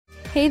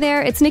Hey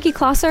there, it's Nikki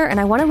Klosser, and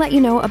I want to let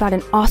you know about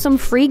an awesome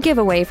free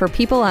giveaway for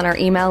people on our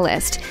email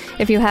list.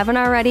 If you haven't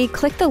already,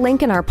 click the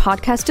link in our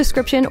podcast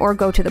description or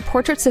go to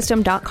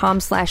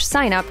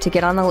theportraitsystem.com/sign-up to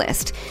get on the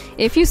list.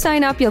 If you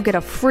sign up, you'll get a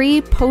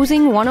free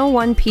Posing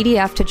 101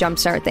 PDF to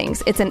jumpstart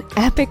things. It's an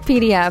epic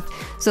PDF,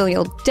 so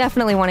you'll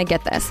definitely want to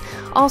get this.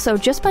 Also,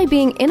 just by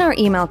being in our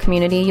email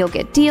community, you'll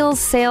get deals,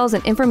 sales,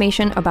 and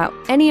information about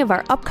any of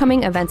our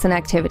upcoming events and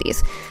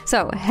activities.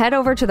 So head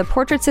over to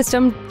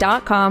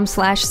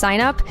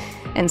theportraitsystem.com/sign-up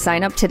and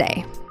sign up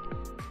today.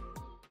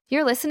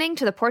 You're listening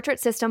to the Portrait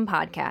System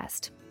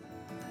podcast.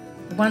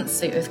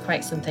 Once the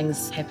earthquakes and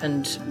things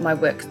happened, my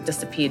work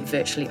disappeared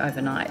virtually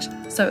overnight.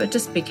 So it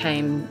just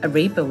became a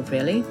rebuild,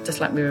 really, just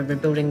like we were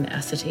rebuilding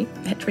our city.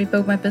 I had to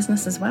rebuild my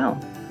business as well.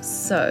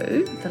 So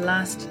the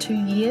last 2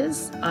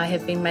 years, I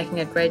have been making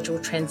a gradual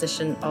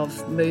transition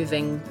of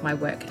moving my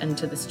work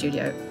into the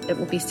studio. It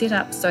will be set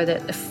up so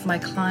that if my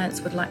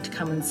clients would like to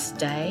come and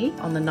stay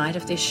on the night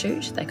of their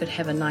shoot, they could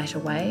have a night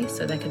away,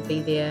 so they could be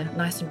there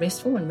nice and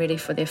restful and ready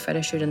for their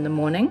photo shoot in the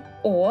morning.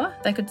 Or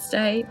they could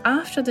stay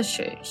after the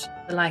shoot,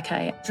 like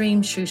a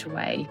dream shoot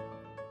away.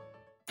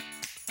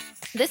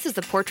 This is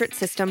the Portrait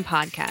System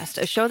podcast,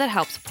 a show that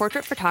helps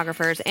portrait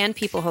photographers and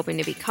people hoping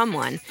to become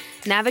one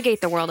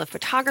navigate the world of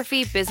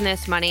photography,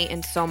 business, money,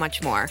 and so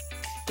much more.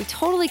 We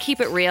totally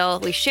keep it real.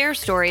 We share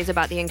stories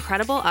about the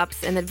incredible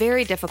ups and the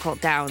very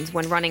difficult downs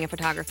when running a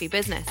photography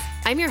business.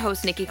 I'm your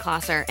host, Nikki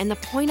Klosser, and the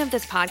point of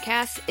this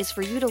podcast is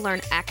for you to learn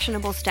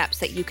actionable steps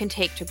that you can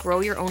take to grow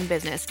your own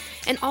business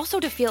and also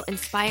to feel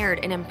inspired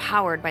and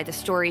empowered by the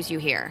stories you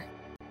hear.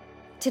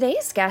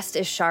 Today's guest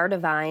is Shar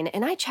Devine,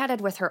 and I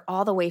chatted with her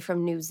all the way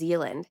from New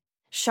Zealand.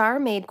 Shar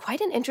made quite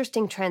an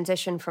interesting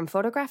transition from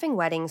photographing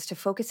weddings to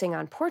focusing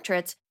on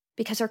portraits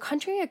because her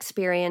country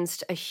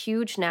experienced a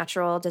huge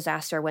natural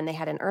disaster when they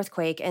had an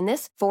earthquake, and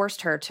this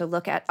forced her to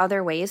look at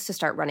other ways to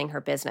start running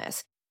her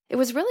business. It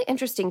was really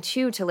interesting,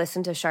 too, to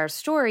listen to Shar's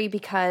story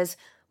because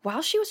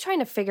while she was trying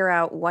to figure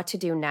out what to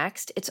do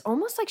next, it's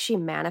almost like she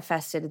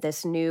manifested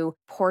this new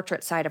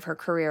portrait side of her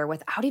career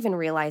without even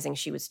realizing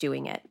she was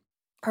doing it.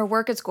 Her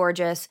work is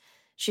gorgeous.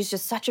 She's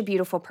just such a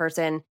beautiful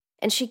person,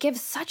 and she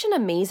gives such an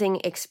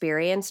amazing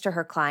experience to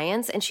her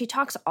clients, and she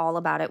talks all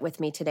about it with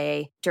me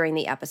today during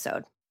the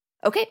episode.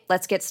 Okay,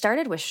 let's get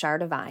started with Shar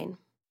Devine.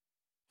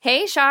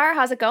 Hey, Shar,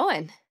 how's it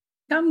going?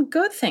 I'm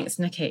good, thanks,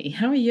 Nikki.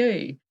 How are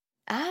you?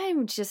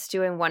 I'm just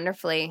doing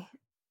wonderfully.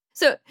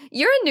 So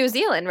you're in New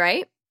Zealand,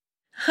 right?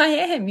 I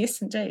am,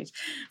 yes, indeed.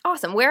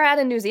 Awesome. Where at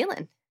in New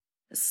Zealand?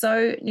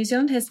 So New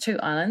Zealand has two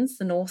islands,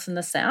 the north and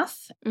the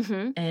south,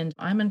 Mm-hmm. and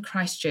I'm in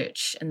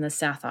Christchurch in the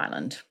South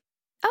Island.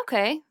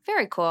 Okay,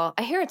 very cool.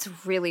 I hear it's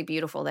really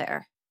beautiful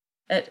there.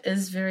 It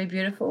is very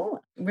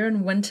beautiful. We're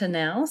in winter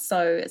now,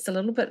 so it's a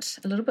little bit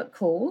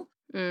cool.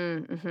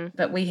 Mm-hmm.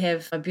 But we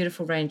have a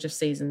beautiful range of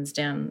seasons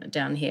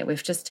down here.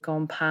 We've just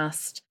gone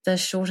past the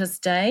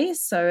shortest day,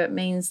 so it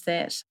means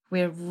that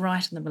we're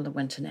right in the middle of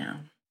winter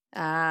now.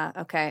 Ah,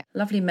 okay.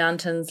 Lovely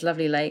mountains,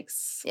 lovely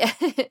lakes, Yeah.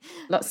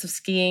 lots of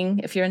skiing.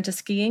 If you're into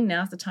skiing,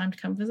 now's the time to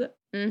come visit.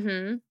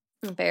 Mm-hmm.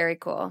 Very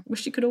cool.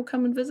 Wish you could all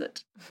come and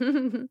visit.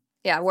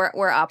 Yeah,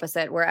 we're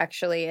opposite. We're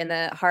actually in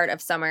the heart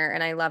of summer,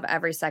 and I love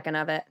every second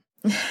of it.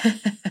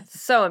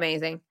 So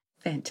amazing.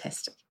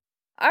 Fantastic.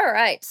 All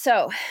right,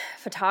 so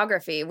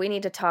photography. We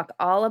need to talk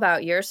all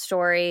about your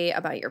story,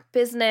 about your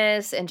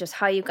business, and just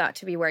how you got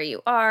to be where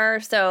you are.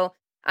 So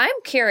I'm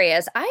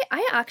curious.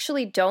 I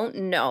actually don't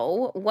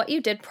know what you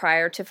did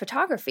prior to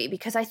photography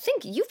because I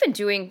think you've been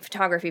doing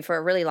photography for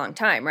a really long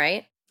time,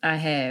 right? I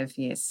have,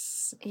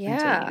 yes.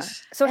 Yeah. Indeed.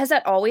 So has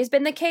that always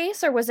been the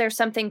case, or was there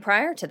something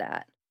prior to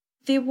that?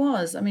 There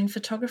was. I mean,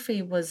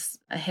 photography was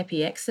a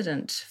happy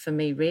accident for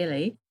me,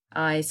 really.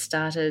 I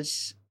started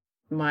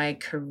my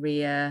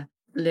career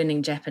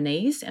learning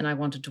Japanese and I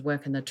wanted to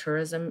work in the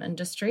tourism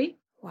industry.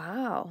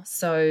 Wow.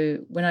 So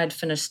when I'd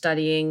finished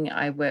studying,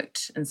 I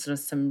worked in sort of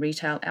some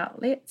retail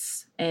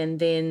outlets, and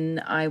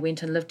then I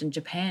went and lived in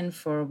Japan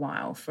for a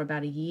while, for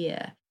about a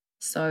year.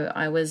 So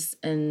I was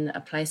in a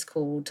place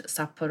called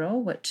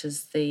Sapporo, which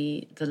is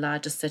the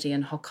largest city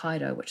in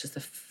Hokkaido, which is the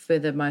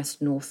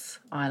furthermost north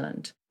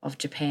island of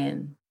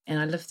Japan. And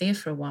I lived there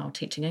for a while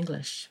teaching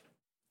English.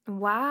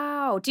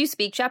 Wow. Do you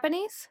speak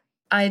Japanese?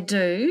 I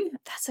do.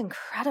 That's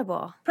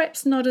incredible.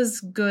 Perhaps not as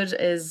good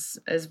as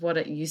what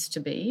it used to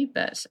be,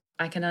 but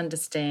I can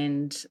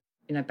understand,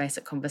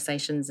 basic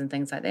conversations and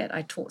things like that.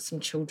 I taught some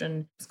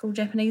children school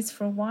Japanese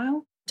for a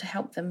while to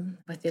help them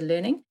with their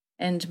learning.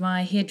 And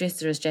my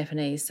hairdresser is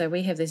Japanese, so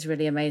we have these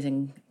really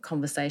amazing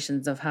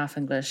conversations of half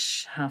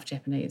English, half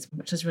Japanese,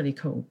 which is really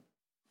cool.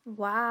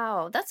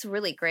 Wow, that's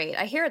really great.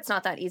 I hear it's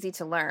not that easy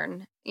to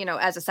learn,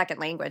 as a second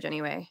language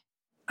anyway.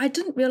 I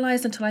didn't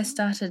realize until I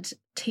started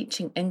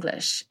teaching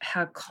English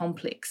how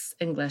complex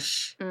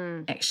English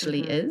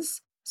actually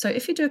is. So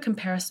if you do a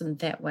comparison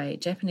that way,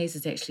 Japanese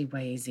is actually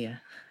way easier.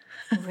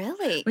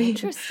 Really?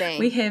 Interesting.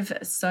 We have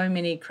so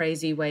many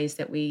crazy ways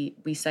that we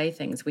say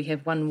things. We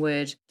have one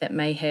word that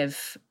may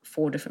have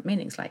 4 different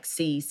meanings, like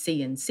see,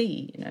 and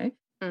see,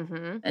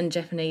 In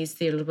Japanese,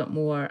 they're a little bit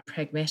more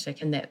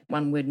pragmatic in that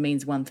one word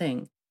means one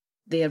thing.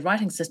 Their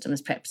writing system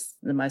is perhaps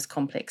the most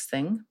complex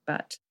thing,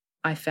 but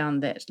I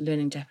found that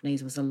learning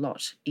Japanese was a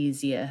lot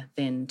easier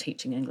than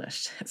teaching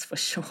English, that's for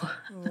sure.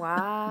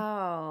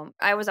 Wow.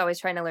 I was always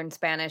trying to learn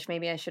Spanish.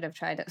 Maybe I should have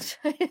tried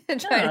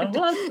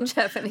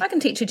Japanese. I can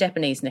teach you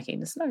Japanese, Nikki.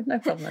 There's no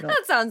problem at all.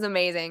 That sounds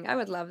amazing. I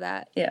would love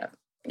that. Yeah.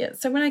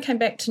 So when I came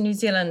back to New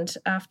Zealand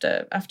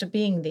after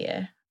being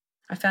there,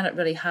 I found it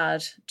really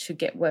hard to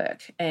get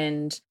work.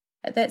 And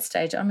at that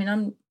stage, I mean,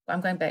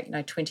 I'm going back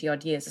 20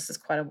 odd years. This is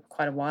quite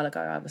a while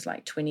ago. I was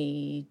like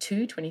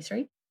 22,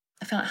 23.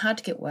 I found it hard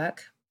to get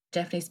work.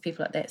 Japanese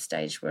people at that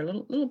stage were a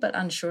little bit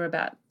unsure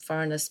about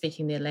foreigners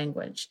speaking their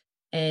language.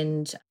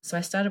 And so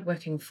I started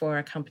working for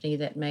a company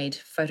that made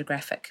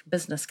photographic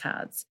business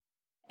cards.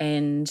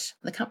 And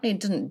the company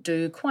didn't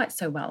do quite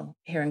so well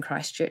here in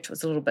Christchurch. It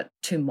was a little bit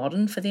too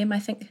modern for them, I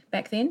think,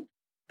 back then.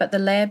 But the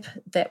lab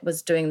that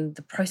was doing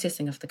the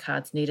processing of the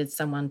cards needed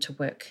someone to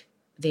work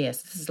there.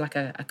 So this is like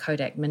a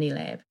Kodak mini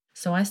lab.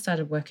 So I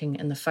started working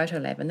in the photo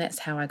lab, and that's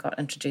how I got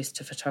introduced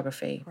to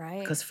photography.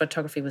 Right. Because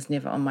photography was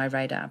never on my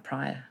radar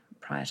prior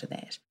to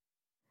that.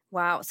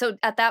 Wow. So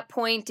at that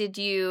point, did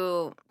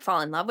you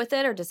fall in love with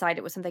it or decide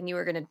it was something you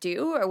were going to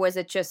do? Or was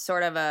it just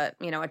sort of a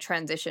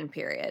transition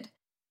period?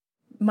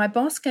 My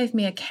boss gave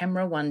me a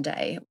camera one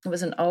day. It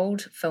was an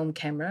old film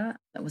camera.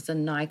 It was a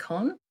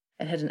Nikon.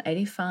 It had an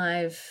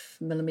 85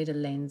 millimeter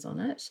lens on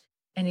it.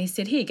 And he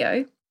said, here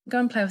you go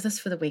and play with this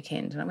for the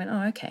weekend. And I went,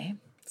 oh, okay.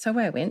 So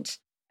away I went.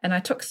 And I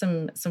took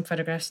some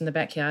photographs in the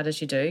backyard, as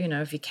you do,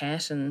 of your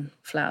cat and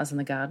flowers in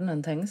the garden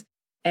and things.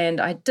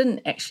 And I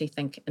didn't actually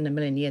think in a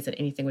million years that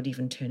anything would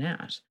even turn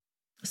out.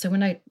 So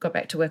when I got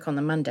back to work on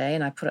the Monday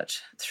and I put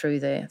it through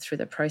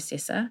the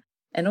processor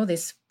and all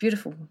these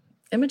beautiful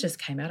images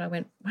came out, I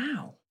went,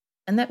 wow.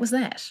 And that was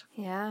that.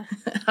 Yeah.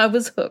 I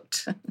was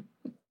hooked.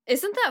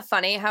 Isn't that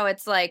funny how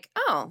it's like,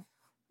 oh,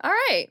 all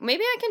right,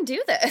 maybe I can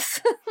do this.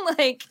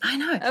 Like, I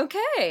know.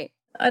 Okay.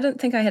 I didn't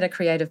think I had a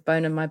creative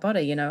bone in my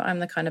body. I'm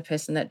the kind of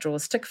person that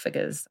draws stick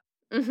figures.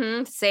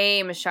 Mm-hmm.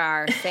 Same,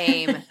 Shar,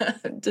 same.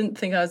 Didn't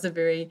think I was a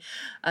very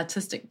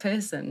artistic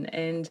person.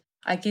 And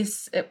I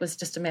guess it was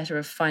just a matter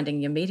of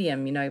finding your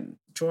medium.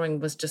 Drawing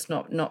was just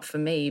not for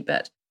me,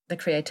 but the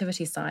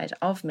creativity side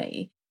of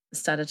me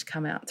started to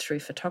come out through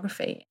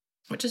photography,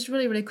 which is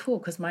really, really cool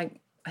because I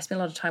spent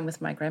a lot of time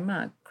with my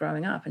grandma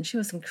growing up, and she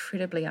was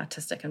incredibly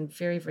artistic and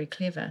very, very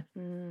clever.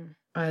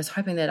 I was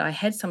hoping that I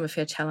had some of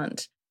her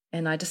talent,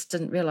 and I just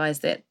didn't realize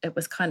that it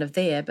was kind of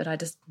there, but I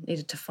just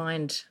needed to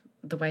find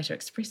the way to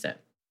express it.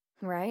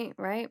 Right.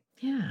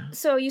 Yeah.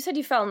 So you said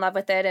you fell in love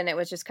with it and it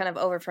was just kind of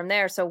over from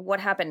there. So what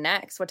happened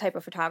next? What type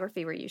of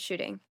photography were you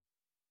shooting?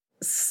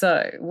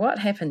 So what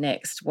happened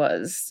next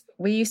was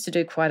we used to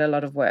do quite a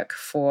lot of work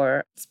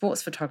for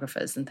sports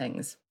photographers and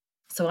things.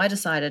 So I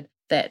decided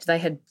that they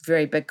had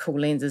very big, cool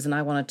lenses and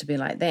I wanted to be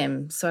like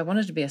them. So I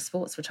wanted to be a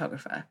sports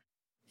photographer.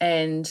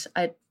 And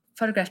I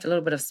photographed a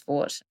little bit of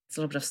sport, a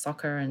little bit of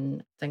soccer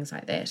and things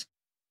like that.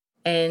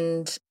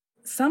 And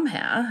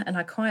somehow, and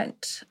I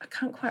can't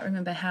quite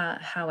remember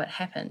how it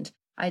happened,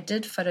 I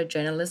did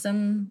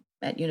photojournalism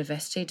at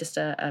university, just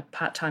a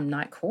part-time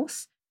night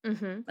course.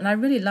 Mm-hmm. And I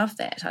really loved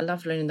that. I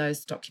loved learning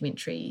those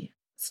documentary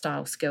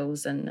style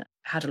skills and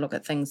how to look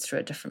at things through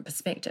a different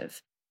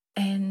perspective.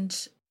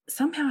 And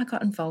somehow I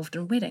got involved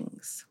in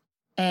weddings.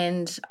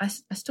 And I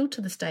still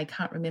to this day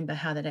can't remember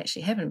how that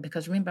actually happened,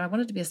 because remember, I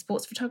wanted to be a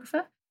sports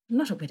photographer,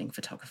 not a wedding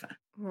photographer.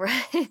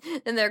 Right.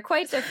 And they're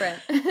quite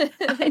different.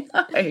 I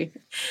know.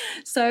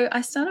 So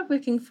I started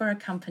working for a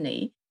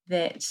company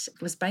that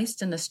was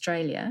based in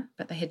Australia,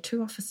 but they had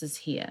 2 offices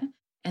here,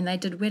 and they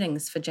did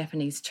weddings for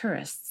Japanese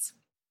tourists.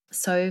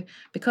 So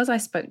because I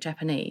spoke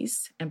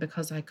Japanese and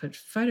because I could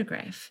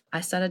photograph, I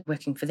started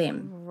working for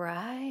them.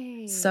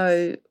 Right.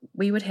 So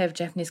we would have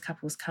Japanese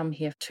couples come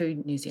here to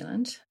New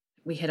Zealand.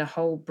 We had a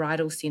whole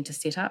bridal centre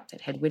set up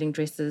that had wedding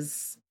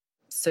dresses,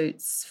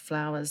 suits,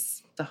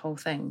 flowers, the whole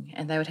thing.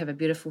 And they would have a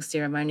beautiful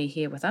ceremony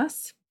here with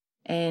us,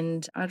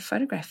 and I'd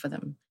photograph for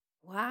them.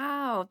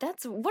 Wow.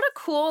 That's what a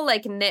cool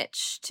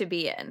niche to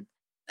be in.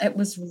 It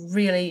was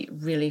really,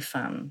 really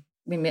fun.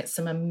 We met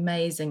some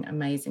amazing,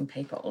 amazing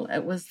people.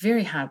 It was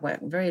very hard work,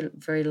 very,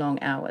 very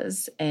long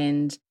hours.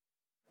 And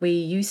we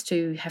used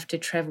to have to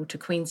travel to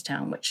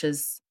Queenstown, which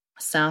is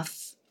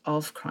south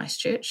of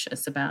Christchurch.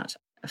 It's about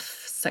a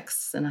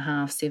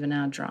 6.5, 7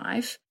 hour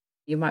drive.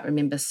 You might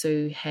remember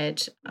Sue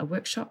had a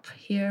workshop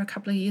here a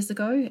couple of years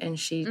ago, and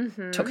she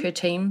took her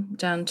team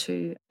down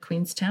to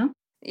Queenstown.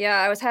 Yeah,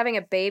 I was having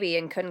a baby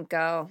and couldn't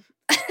go.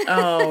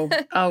 Oh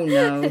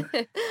no.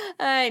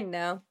 I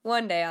know.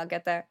 One day I'll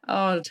get there.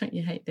 Oh, don't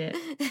you hate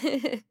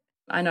that?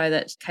 I know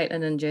that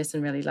Caitlin and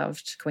Jason really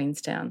loved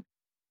Queenstown.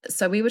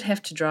 So we would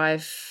have to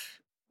drive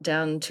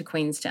down to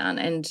Queenstown,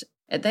 and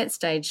at that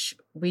stage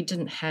we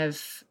didn't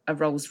have a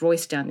Rolls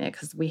Royce down there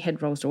because we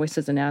had Rolls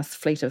Royces in our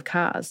fleet of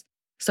cars.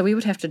 So we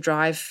would have to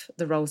drive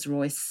the Rolls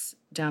Royce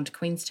down to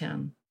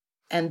Queenstown,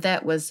 and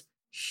that was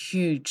a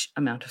huge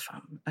amount of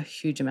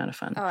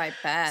fun. Oh, I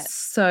bet.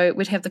 So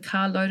we'd have the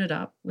car loaded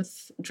up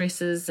with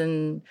dresses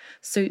and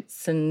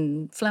suits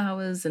and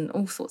flowers and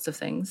all sorts of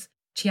things.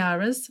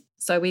 tiaras.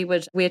 So we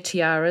would wear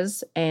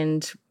tiaras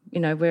and,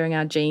 wearing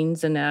our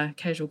jeans and our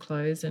casual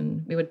clothes,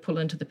 and we would pull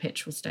into the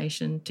petrol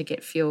station to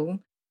get fuel.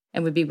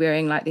 And we'd be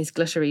wearing like these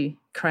glittery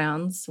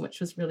crowns, which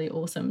was really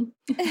awesome.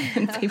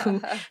 And people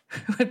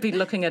would be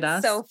looking at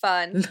us. So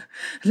fun.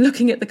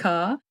 Looking at the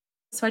car.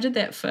 So I did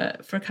that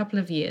for a couple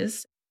of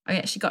years. I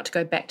actually got to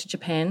go back to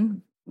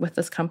Japan with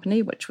this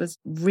company, which was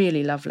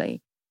really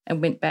lovely,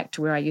 and went back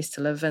to where I used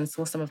to live and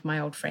saw some of my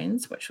old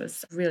friends, which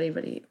was really,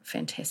 really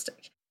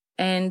fantastic.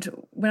 And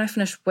when I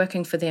finished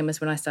working for them is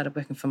when I started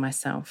working for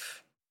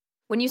myself.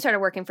 When you started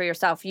working for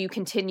yourself, you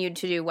continued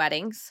to do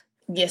weddings?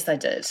 Yes, I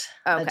did.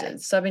 Okay. I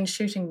did. So I've been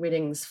shooting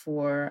weddings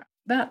for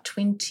about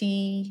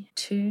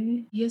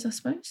 22 years, I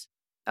suppose.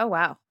 Oh,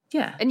 wow.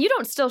 Yeah. And you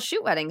don't still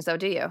shoot weddings, though,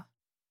 do you?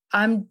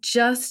 I'm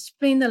just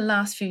been the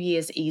last few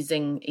years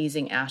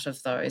easing out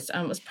of those.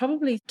 It was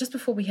probably just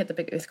before we had the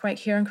big earthquake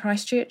here in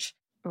Christchurch.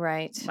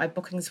 Right. My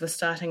bookings were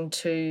starting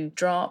to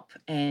drop,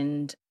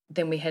 and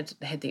then we had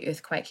the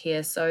earthquake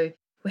here. So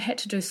we had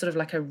to do sort of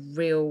like a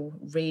real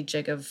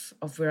rejig of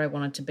where I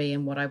wanted to be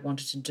and what I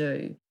wanted to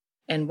do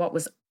and what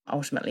was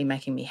ultimately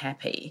making me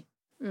happy.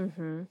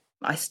 Mm-hmm.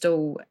 I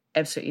still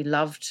absolutely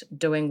loved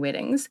doing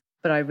weddings,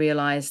 but I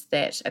realised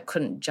that it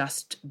couldn't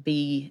just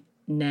be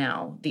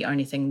now the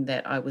only thing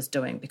that I was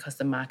doing because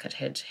the market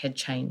had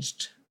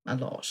changed a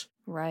lot.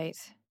 Right.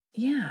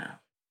 Yeah.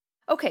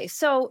 Okay,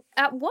 so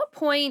at what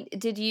point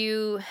did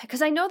you,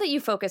 because I know that you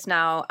focus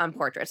now on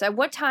portraits. At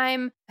what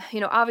time,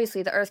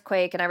 obviously the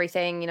earthquake and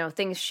everything,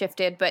 things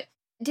shifted, but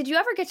did you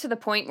ever get to the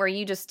point where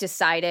you just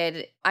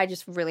decided, I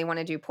just really want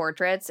to do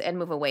portraits and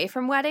move away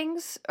from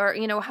weddings? Or,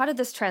 how did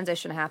this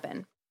transition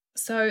happen?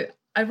 So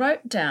I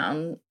wrote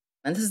down,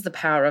 and this is the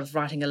power of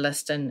writing a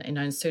list,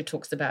 and Sue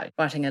talks about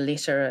writing a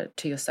letter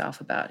to yourself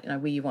about,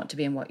 where you want to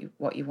be and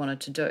what you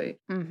wanted to do.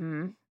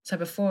 Mm-hmm. So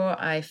before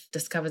I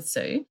discovered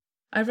Sue,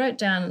 I wrote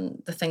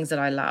down the things that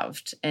I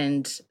loved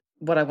and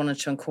what I wanted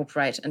to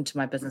incorporate into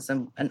my business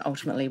and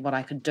ultimately what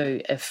I could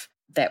do if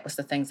that was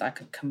the things I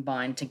could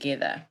combine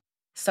together.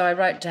 So I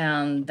wrote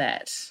down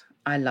that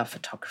I love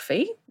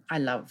photography, I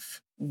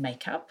love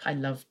makeup, I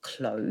love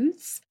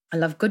clothes, I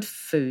love good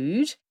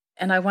food,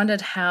 and I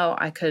wondered how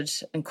I could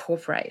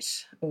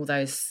incorporate all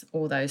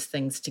those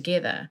things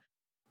together.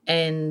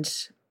 And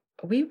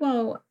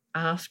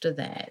after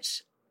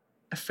that,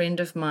 a friend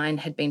of mine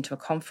had been to a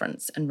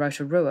conference in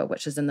Rotorua,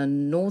 which is in the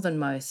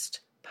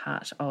northernmost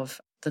part of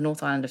the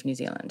North Island of New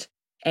Zealand.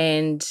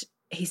 And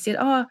he said,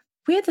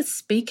 we're the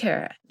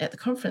speaker at the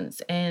conference,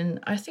 and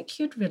I think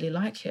you'd really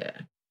like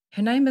her.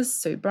 Her name is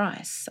Sue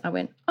Bryce. I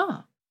went,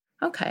 oh,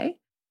 okay.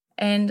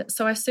 And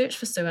so I searched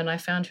for Sue and I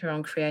found her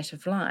on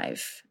Creative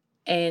Live.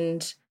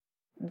 And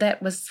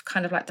that was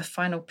kind of like the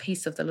final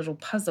piece of the little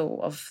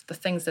puzzle of the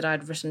things that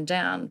I'd written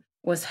down,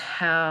 was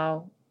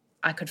how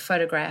I could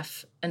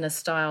photograph in a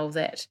style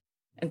that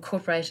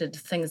incorporated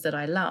things that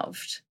I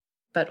loved,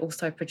 but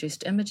also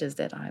produced images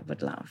that I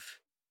would love.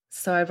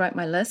 So I wrote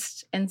my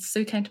list and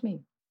Sue came to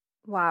me.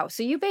 Wow.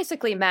 So you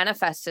basically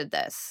manifested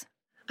this.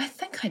 I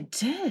think I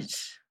did.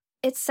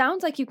 It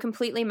sounds like you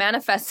completely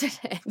manifested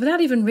it.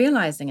 Without even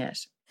realizing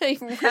it.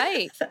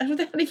 Right.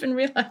 Without even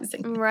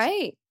realizing it.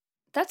 Right.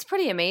 That's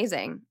pretty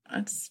amazing.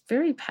 It's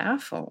very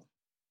powerful.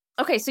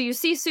 Okay, so you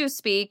see Sue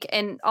speak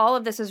and all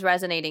of this is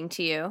resonating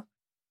to you.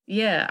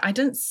 Yeah, I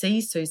didn't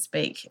see Sue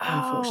speak,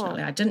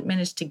 unfortunately. I didn't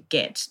manage to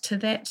get to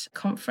that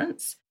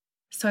conference.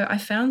 So I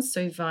found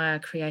Sue via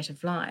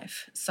Creative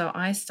Life. So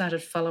I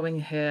started following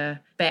her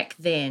back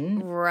then.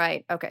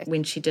 Right, okay.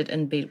 When she did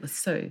In Bed with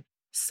Sue.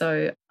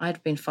 So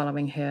I'd been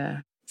following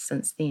her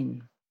since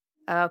then.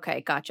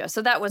 Okay, gotcha.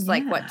 So that was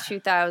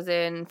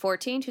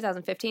 2014,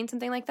 2015,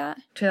 something like that?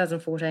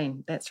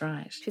 2014, that's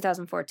right.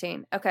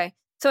 2014, okay.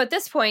 So at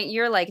this point,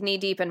 you're like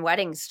knee-deep in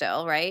weddings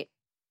still, right?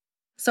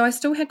 So I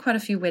still had quite a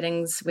few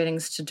weddings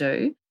to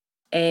do.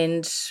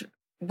 And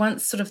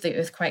once sort of the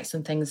earthquakes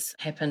and things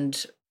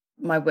happened,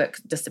 my work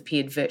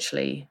disappeared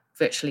virtually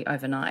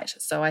overnight.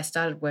 So I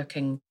started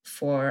working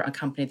for a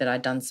company that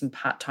I'd done some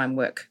part-time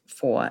work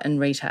for in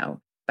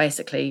retail.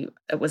 Basically,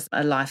 it was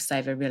a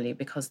lifesaver, really,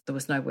 because there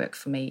was no work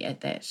for me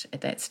at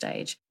that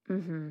stage.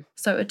 Mm-hmm.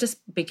 So it just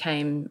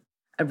became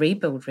a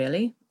rebuild,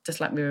 really, just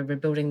like we were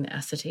rebuilding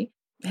our city.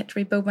 I had to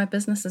rebuild my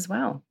business as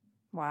well.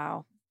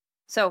 Wow.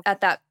 So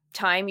at that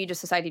time, you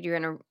just decided you're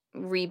going to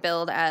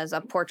rebuild as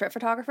a portrait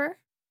photographer?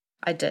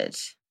 I did.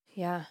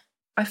 Yeah.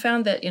 I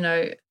found that,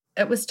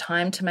 it was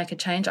time to make a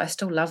change. I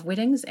still love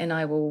weddings and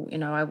I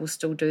will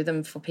still do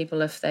them for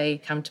people if they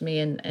come to me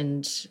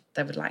and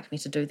they would like me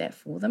to do that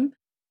for them.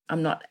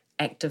 I'm not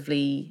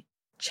actively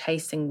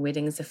chasing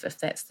weddings, if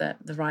that's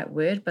the right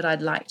word, but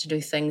I'd like to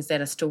do things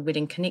that are still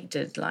wedding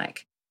connected,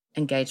 like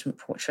engagement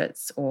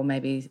portraits or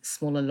maybe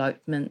small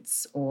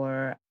elopements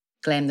or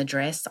glam the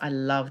dress. I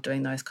love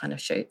doing those kind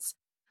of shoots.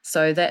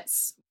 So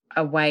that's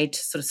a way to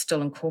sort of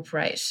still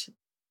incorporate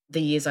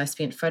the years I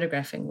spent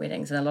photographing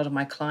weddings. And a lot of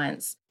my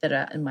clients that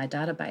are in my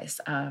database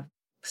are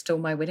still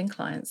my wedding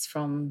clients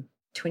from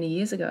 20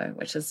 years ago,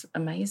 which is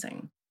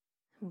amazing.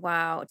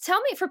 Wow.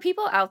 Tell me, for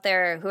people out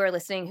there who are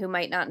listening who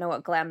might not know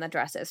what glam the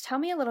dress is, tell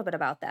me a little bit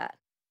about that.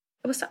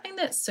 It was something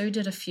that Sue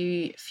did a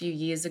few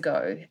years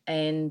ago,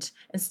 and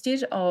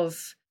instead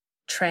of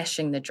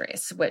trashing the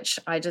dress, which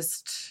I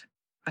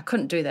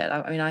couldn't do that.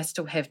 I mean, I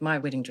still have my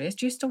wedding dress.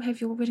 Do you still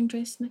have your wedding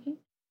dress, Nikki?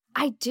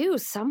 I do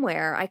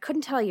somewhere. I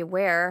couldn't tell you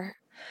where.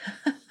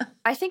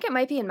 I think it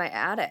might be in my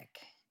attic.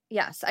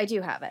 Yes, I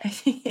do have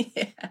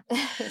it.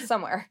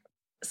 Somewhere.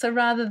 So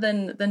rather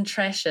than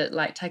trash it,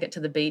 like take it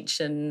to the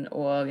beach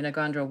or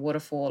go under a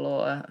waterfall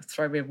or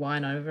throw red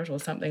wine over it or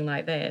something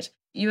like that,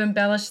 you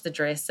embellish the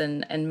dress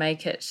and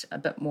make it a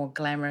bit more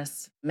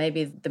glamorous.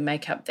 Maybe the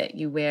makeup that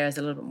you wear is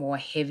a little bit more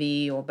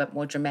heavy or a bit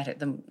more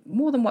dramatic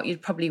more than what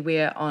you'd probably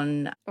wear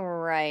on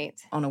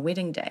a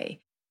wedding day.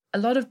 A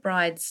lot of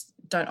brides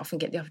don't often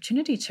get the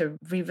opportunity to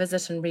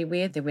revisit and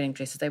rewear their wedding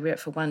dresses. They wear it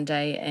for one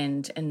day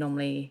and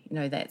normally,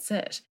 that's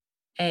it.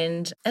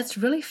 And it's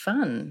really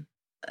fun.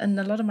 And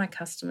a lot of my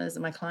customers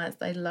and my clients,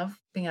 they love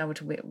being able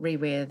to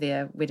rewear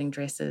their wedding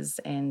dresses,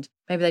 and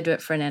maybe they do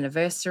it for an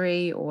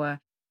anniversary, or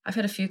I've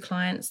had a few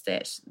clients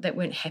that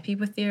weren't happy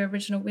with their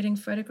original wedding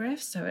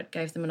photographs, so it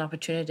gave them an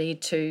opportunity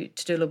to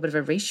do a little bit of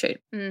a reshoot,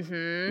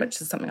 which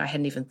is something I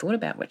hadn't even thought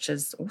about, which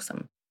is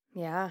awesome.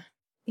 Yeah.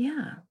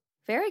 Yeah.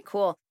 Very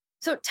cool.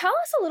 So tell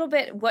us a little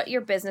bit what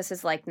your business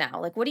is like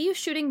now. Like, what are you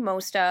shooting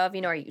most of?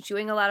 Are you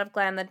doing a lot of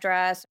glam the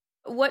dress?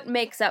 What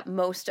makes up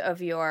most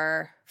of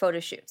your photo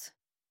shoots?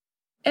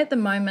 At the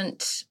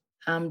moment,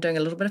 I'm doing a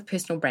little bit of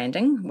personal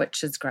branding,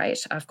 which is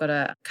great. I've got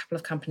a couple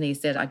of companies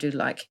that I do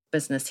like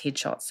business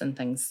headshots and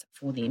things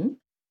for them.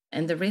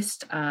 And the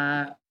rest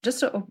are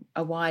just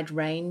a wide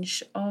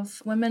range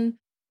of women,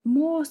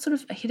 more sort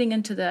of heading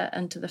into the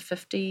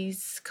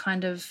 50s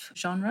kind of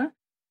genre.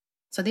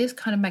 So there's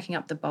kind of making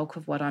up the bulk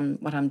of what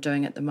I'm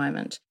doing at the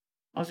moment.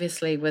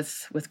 Obviously,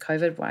 with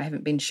COVID, I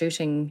haven't been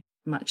shooting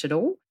much at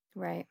all.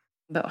 Right.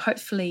 But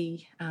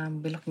hopefully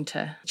we're looking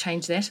to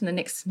change that in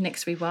the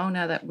next wee while,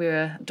 now that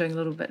we're doing a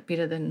little bit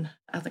better than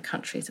other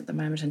countries at the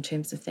moment in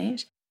terms of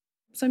that.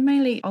 So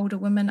mainly older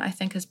women, I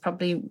think, is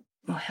probably,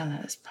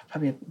 that's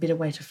probably a better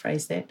way to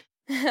phrase that.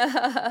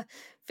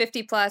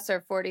 50 plus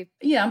or 40?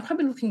 Yeah, I'm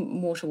probably looking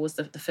more towards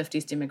the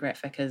 50s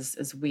demographic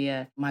is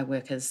where my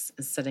work is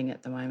sitting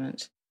at the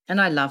moment.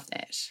 And I love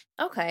that.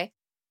 Okay.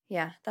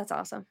 Yeah, that's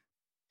awesome.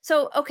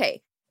 So,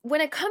 okay. When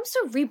it comes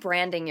to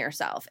rebranding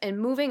yourself and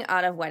moving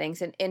out of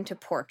weddings and into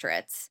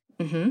portraits,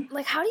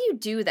 like, how do you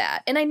do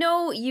that? And I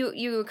know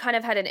you kind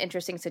of had an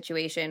interesting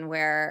situation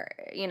where,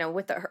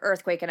 with the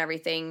earthquake and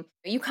everything,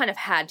 you kind of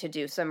had to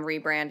do some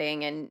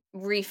rebranding and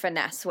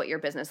refinesse what your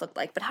business looked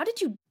like. But how did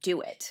you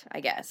do it, I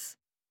guess?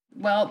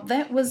 Well,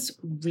 that was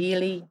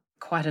really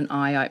quite an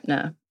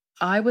eye-opener.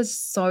 I was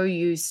so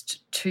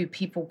used to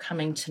people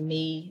coming to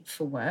me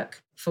for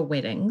work, for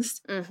weddings,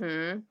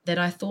 that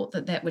I thought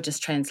that would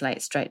just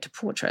translate straight to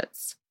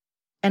portraits.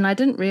 And I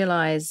didn't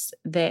realise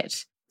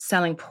that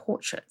selling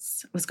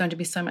portraits was going to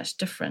be so much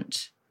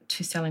different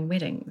to selling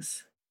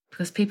weddings,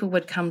 because people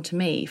would come to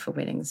me for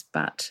weddings,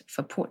 but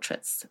for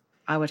portraits,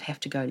 I would have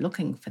to go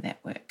looking for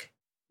that work.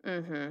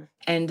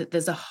 And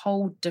there's a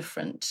whole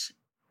different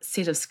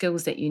set of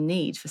skills that you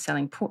need for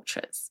selling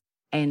portraits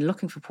and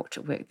looking for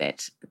portrait work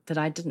that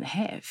I didn't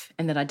have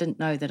and that I didn't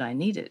know that I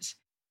needed.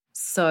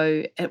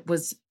 So it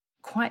was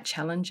quite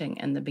challenging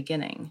in the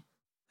beginning.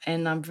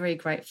 And I'm very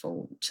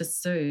grateful to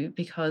Sue,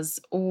 because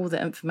all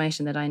the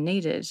information that I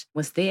needed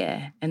was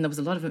there. And there was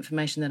a lot of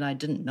information that I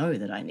didn't know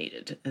that I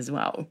needed as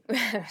well.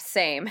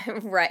 Same,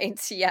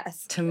 right,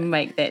 yes. To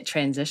make that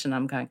transition,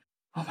 I'm going,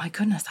 oh my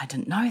goodness, I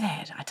didn't know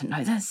that. I didn't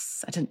know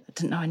this. I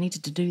didn't know I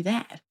needed to do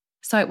that.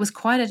 So it was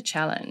quite a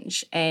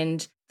challenge.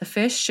 And the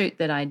first shoot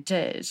that I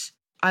did,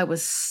 I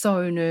was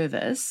so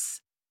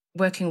nervous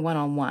working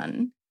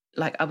one-on-one.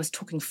 Like, I was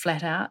talking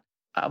flat out.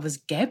 I was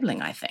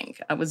gabbling, I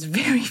think. I was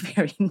very,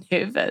 very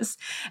nervous.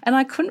 And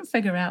I couldn't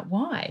figure out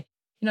why.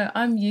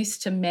 I'm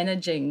used to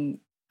managing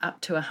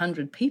up to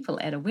 100 people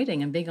at a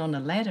wedding and being on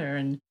a ladder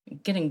and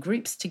getting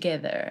groups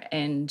together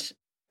and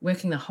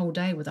working the whole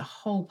day with a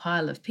whole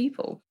pile of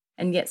people.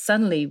 And yet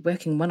suddenly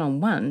working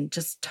one-on-one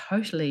just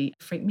totally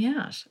freaked me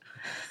out.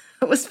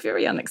 It was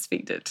very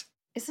unexpected.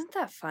 Isn't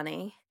that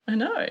funny? I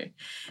know.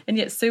 And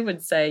yet Sue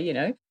would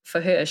say,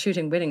 for her,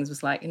 shooting weddings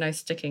was like,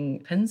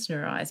 sticking pins in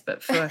her eyes.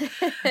 But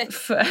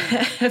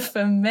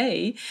for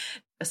me,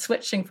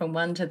 switching from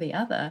one to the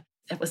other,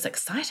 it was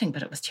exciting,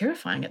 but it was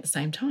terrifying at the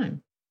same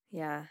time.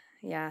 Yeah.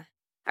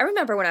 I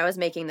remember when I was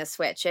making the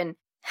switch, and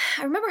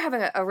I remember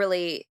having a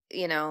really,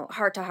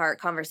 heart-to-heart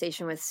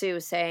conversation with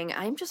Sue, saying,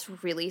 I'm just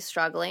really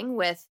struggling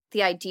with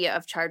the idea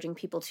of charging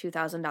people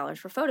 $2,000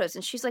 for photos.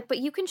 And she's like, but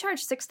you can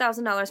charge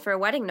 $6,000 for a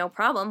wedding, no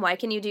problem. Why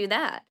can you do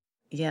that?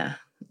 Yeah,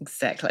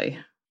 exactly.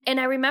 And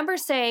I remember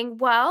saying,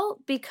 well,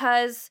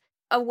 because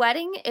a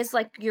wedding is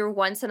like your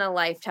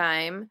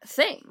once-in-a-lifetime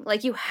thing.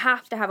 Like, you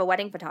have to have a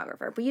wedding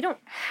photographer, but you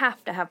don't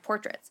have to have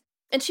portraits.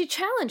 And she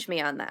challenged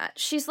me on that.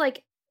 She's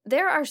like,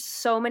 there are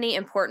so many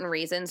important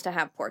reasons to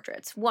have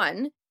portraits.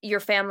 One, your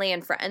family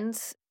and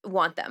friends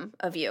want them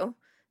of you.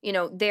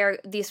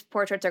 These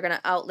portraits are going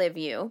to outlive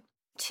you.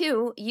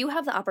 Two, you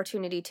have the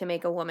opportunity to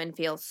make a woman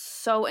feel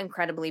so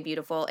incredibly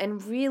beautiful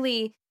and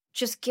really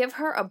just give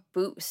her a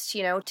boost,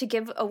 to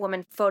give a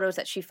woman photos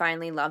that she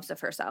finally loves of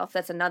herself.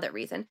 That's another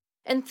reason.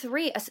 And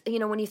 3,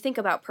 when you think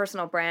about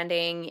personal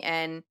branding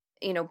and,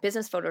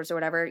 business photos or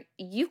whatever,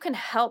 you can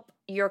help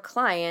your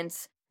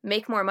clients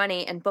make more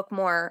money and book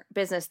more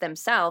business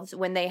themselves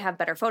when they have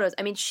better photos.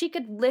 I mean, she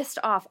could list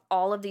off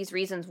all of these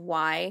reasons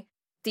why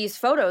these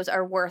photos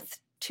are worth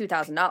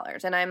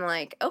 $2,000. And I'm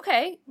like,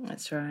 okay,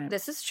 that's right.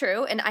 This is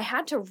true. And I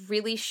had to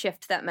really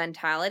shift that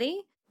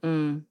mentality.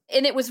 Mm.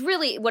 And it was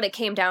really what it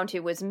came down to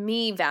was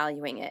me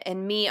valuing it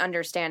and me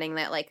understanding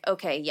that, like,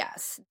 okay,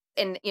 yes.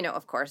 And,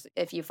 of course,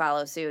 if you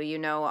follow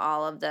Sue,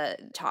 all of the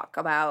talk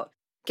about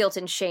guilt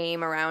and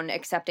shame around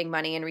accepting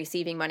money and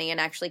receiving money and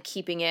actually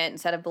keeping it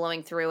instead of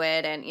blowing through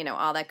it and,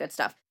 all that good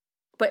stuff.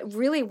 But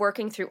really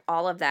working through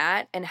all of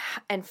that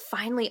and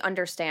finally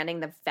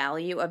understanding the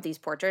value of these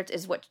portraits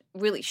is what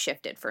really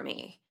shifted for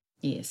me.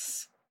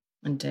 Yes,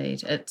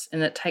 indeed.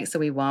 It takes a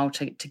wee while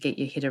to get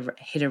your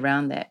head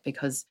around that,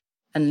 because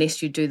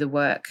unless you do the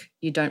work,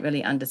 you don't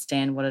really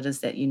understand what it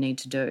is that you need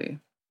to do.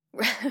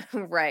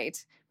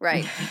 Right.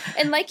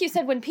 And like you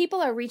said, when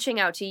people are reaching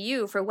out to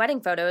you for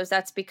wedding photos,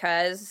 that's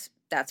because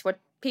that's what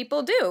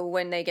people do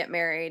when they get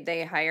married.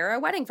 They hire a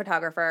wedding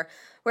photographer.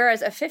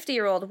 Whereas a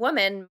 50-year-old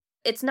woman,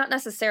 it's not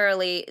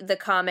necessarily the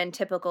common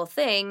typical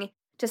thing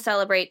to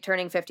celebrate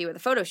turning 50 with a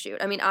photo shoot.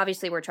 I mean,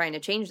 obviously we're trying to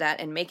change that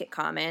and make it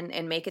common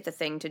and make it the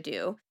thing to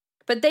do.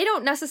 But they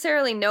don't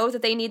necessarily know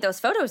that they need those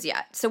photos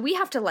yet. So we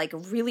have to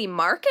really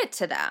market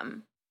to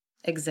them.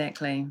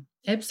 Exactly.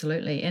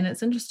 Absolutely. And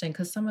it's interesting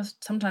because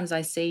sometimes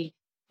I see,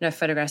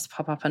 photographs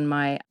pop up in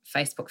my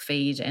Facebook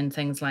feed and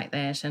things like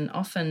that. And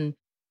often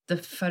the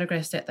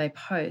photographs that they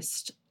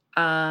post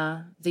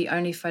are the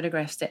only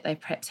photographs that they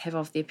perhaps have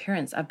of their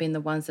parents. I've been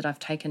the ones that I've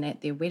taken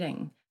at their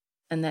wedding,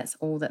 and that's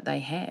all that they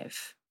have.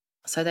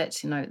 So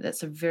that's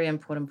a very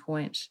important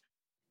point.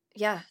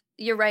 Yeah,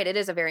 you're right. It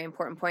is a very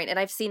important point. And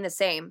I've seen the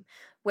same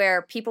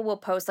where people will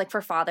post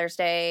for Father's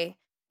Day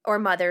or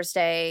Mother's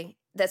Day.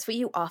 That's what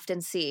you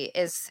often see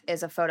is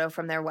a photo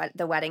from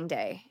the wedding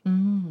day.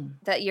 Mm.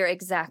 That you're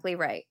exactly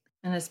right.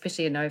 And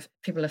especially, if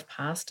people have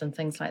passed and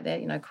things like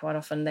that, quite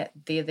often that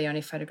they're the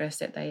only photographs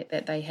that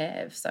they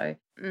have. So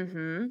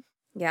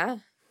yeah.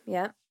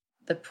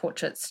 The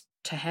portraits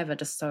to have are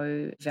just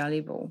so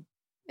valuable.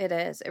 It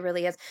is. It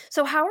really is.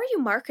 So how are you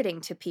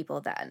marketing to people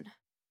then?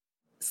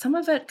 Some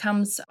of it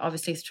comes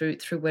obviously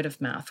through word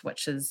of mouth,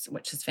 which is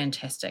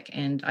fantastic.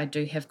 And I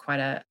do have quite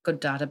a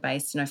good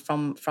database,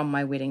 from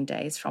my wedding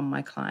days, from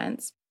my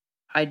clients.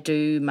 I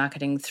do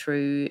marketing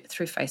through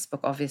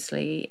Facebook,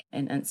 obviously,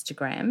 and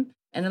Instagram.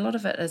 And a lot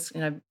of it is,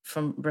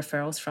 from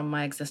referrals from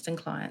my existing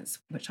clients,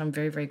 which I'm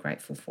very, very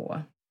grateful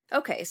for.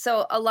 Okay,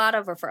 so a lot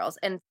of referrals.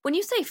 And when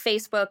you say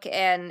Facebook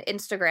and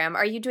Instagram,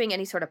 are you doing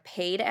any sort of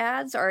paid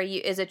ads, or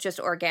is it just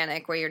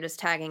organic where you're just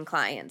tagging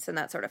clients and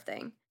that sort of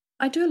thing?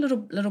 I do a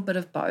little bit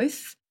of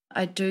both.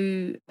 I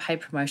do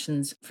paid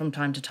promotions from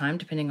time to time,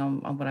 depending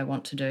on what I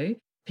want to do.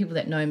 People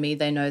that know me,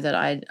 they know that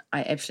I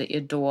absolutely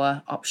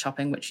adore op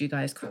shopping, which you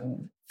guys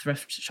call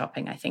thrift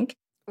shopping, I think.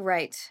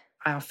 Right.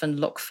 I often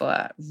look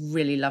for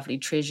really lovely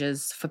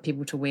treasures for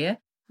people to wear.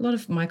 A lot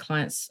of my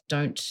clients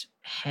don't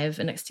have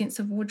an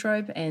extensive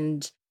wardrobe,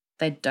 and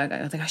they go,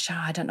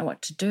 Shar, I don't know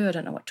what to do. I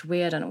don't know what to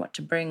wear. I don't know what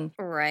to bring.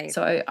 Right.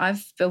 So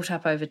I've built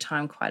up over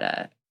time quite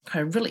a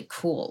really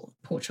cool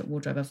portrait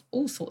wardrobe of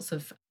all sorts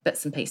of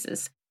bits and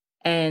pieces.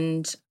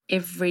 And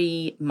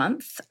every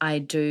month I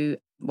do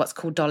what's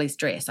called Dolly's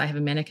Dress. I have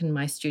a mannequin in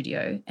my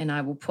studio, and I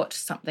will put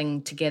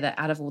something together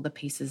out of all the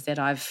pieces that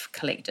I've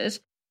collected.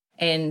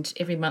 And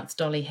every month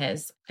Dolly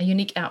has a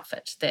unique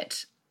outfit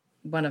that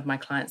one of my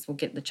clients will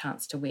get the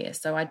chance to wear.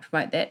 So I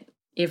promote that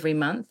every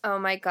month. Oh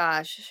my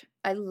gosh,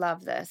 I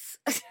love this.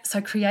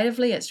 So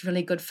creatively, it's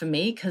really good for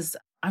me because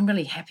I'm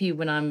really happy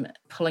when I'm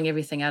pulling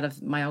everything out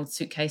of my old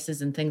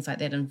suitcases and things like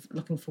that and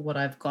looking for what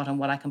I've got and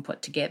what I can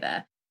put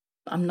together.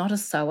 I'm not a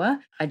sewer.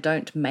 I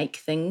don't make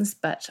things,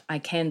 but I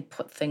can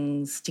put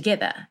things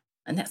together.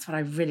 And that's what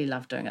I really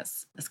love doing.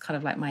 It's kind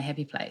of like my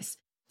happy place.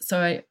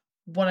 So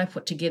what I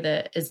put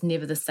together is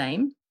never the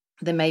same.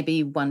 There may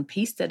be one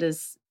piece that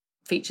is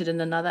featured in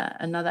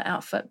another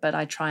outfit, but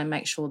I try and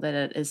make sure that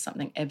it is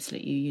something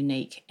absolutely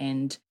unique,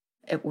 and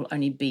it will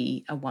only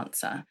be a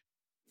oncer,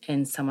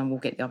 and someone will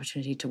get the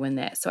opportunity to win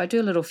that. So I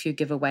do a little few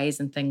giveaways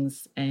and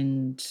things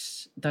and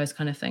those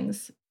kind of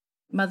things.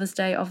 Mother's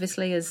Day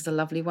obviously is a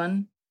lovely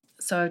one.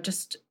 So I've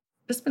just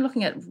been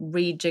looking at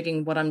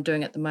rejigging what I'm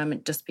doing at the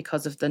moment, just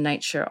because of the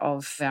nature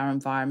of our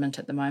environment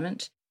at the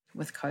moment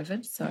with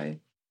COVID. So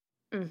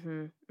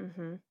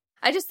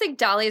I just think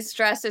Dolly's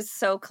dress is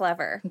so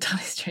clever.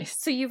 Dolly's dress.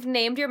 So you've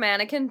named your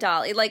mannequin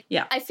Dolly.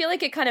 Yeah. I feel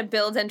like it kind of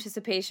builds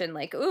anticipation.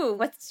 Ooh,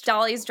 what's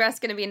Dolly's dress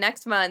going to be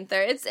next month?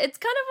 Or it's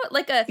kind of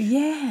like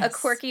a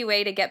quirky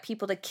way to get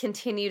people to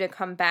continue to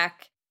come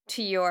back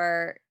to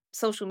your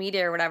social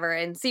media or whatever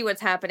and see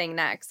what's happening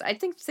next. I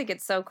think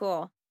it's so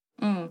cool.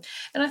 And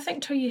I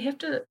think too, you have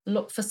to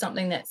look for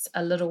something that's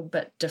a little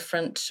bit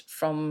different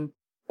from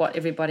what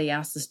everybody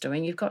else is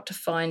doing. You've got to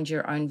find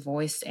your own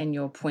voice and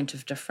your point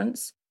of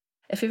difference.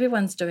 If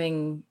everyone's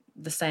doing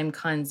the same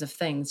kinds of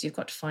things. You've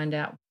got to find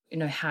out,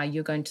 how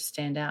you're going to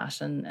stand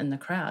out in the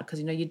crowd, because,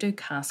 you do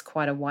cast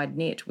quite a wide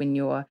net when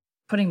you're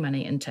putting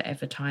money into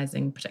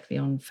advertising,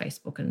 particularly on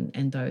Facebook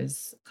and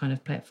those kind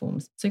of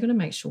platforms. So you've got to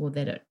make sure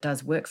that it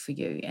does work for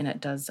you and it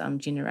does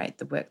generate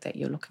the work that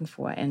you're looking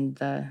for and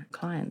the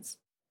clients.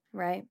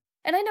 Right.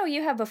 And I know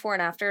you have before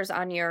and afters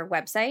on your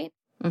website.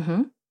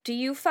 Mm-hmm. Do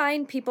you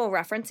find people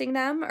referencing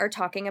them or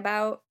talking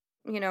about,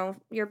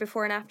 your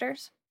before and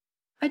afters?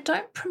 I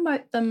don't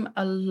promote them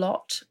a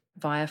lot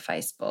via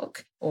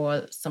Facebook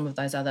or some of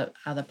those other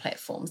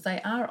platforms.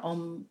 They are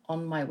on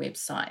my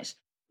website.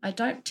 I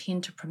don't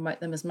tend to promote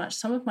them as much.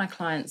 Some of my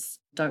clients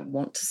don't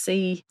want to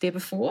see their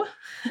before.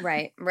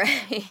 Right.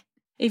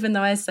 Even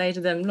though I say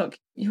to them, look,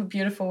 you're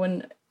beautiful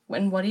in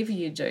whatever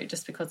you do,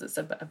 just because it's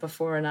a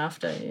before and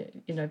after,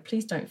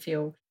 please don't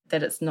feel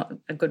that it's not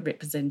a good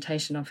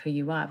representation of who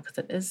you are, because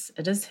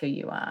it is who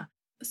you are.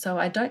 So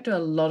I don't do a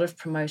lot of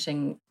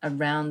promoting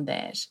around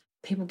that.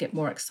 People get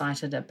more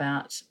excited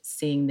about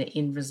seeing the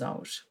end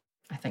result,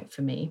 I think,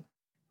 for me.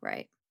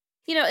 Right.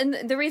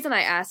 And the reason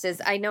I asked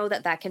is I know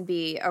that can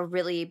be a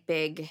really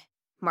big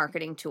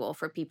marketing tool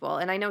for people.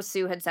 And I know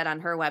Sue had said on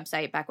her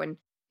website back when,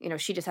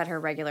 she just had her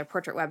regular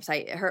portrait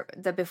website,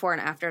 the before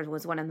and after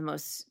was one of the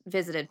most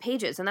visited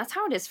pages. And that's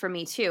how it is for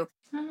me too.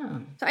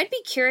 Oh. So I'd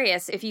be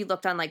curious if you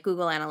looked on like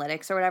Google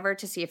Analytics or whatever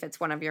to see if it's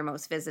one of your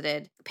most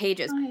visited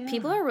pages. Oh, yeah.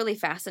 People are really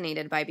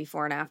fascinated by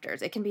before and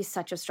afters. It can be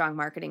such a strong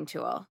marketing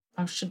tool.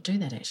 I should do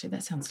that, actually.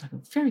 That sounds like a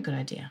very good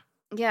idea.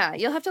 Yeah,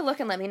 you'll have to look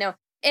and let me know.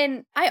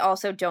 And I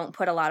also don't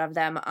put a lot of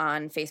them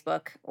on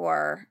Facebook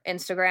or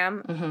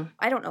Instagram. Mm-hmm.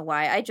 I don't know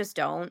why. I just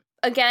don't.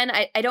 Again,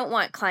 I don't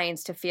want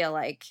clients to feel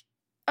like,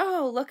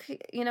 oh, look,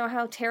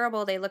 how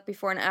terrible they look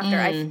before and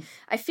after.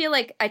 I feel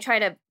like I try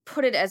to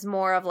put it as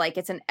more of like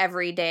it's an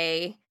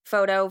everyday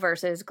photo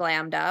versus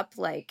glammed up.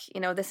 Like,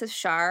 this is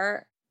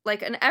Shar,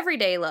 like an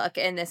everyday look,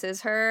 and this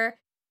is her,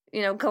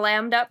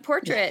 glammed up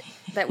portrait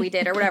that we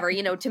did or whatever,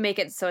 to make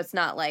it so it's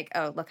not like,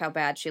 oh, look how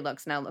bad she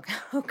looks. Now look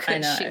how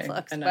good she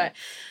looks. But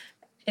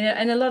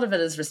and a lot of it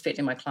is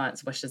respecting my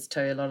clients' wishes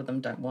too. A lot of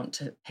them don't want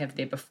to have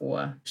their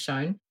before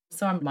shown.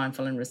 So I'm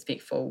mindful and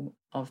respectful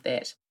of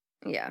that.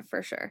 Yeah,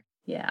 for sure.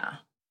 Yeah.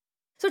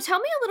 So tell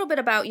me a little bit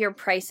about your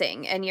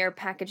pricing and your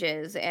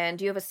packages, and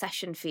do you have a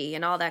session fee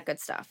and all that good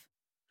stuff?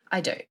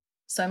 I do.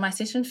 So my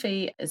session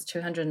fee is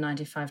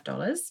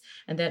 $295,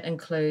 and that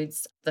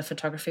includes the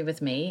photography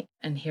with me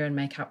and hair and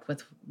makeup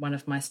with one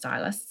of my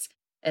stylists.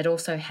 It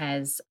also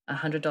has a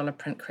 $100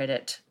 print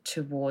credit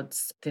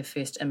towards the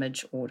first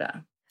image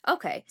order.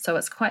 Okay. So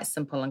it's quite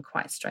simple and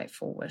quite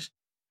straightforward.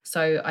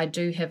 So I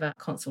do have a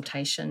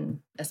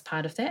consultation as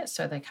part of that.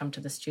 So they come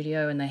to the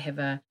studio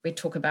and we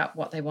talk about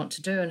what they want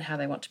to do and how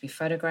they want to be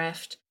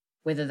photographed,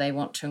 whether they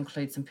want to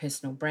include some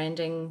personal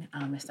branding,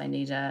 if they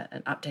need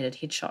an updated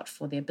headshot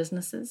for their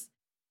businesses.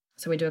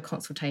 So we do a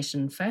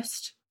consultation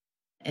first,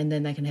 and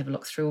then they can have a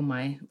look through all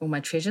my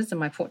treasures in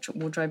my portrait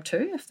wardrobe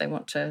too, if they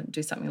want to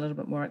do something a little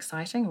bit more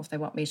exciting, or if they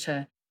want me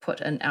to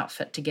put an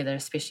outfit together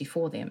especially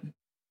for them.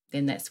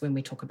 Then that's when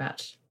we talk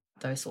about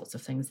those sorts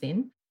of things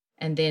then.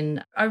 And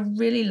then I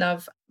really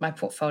love my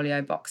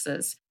portfolio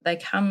boxes. They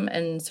come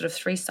in sort of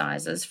 3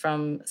 sizes,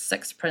 from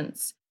 6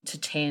 prints to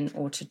 10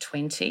 or to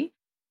 20.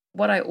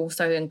 What I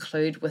also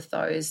include with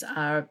those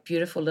are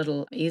beautiful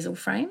little easel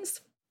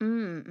frames.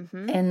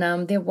 Mm-hmm.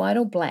 And they're white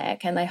or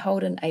black, and they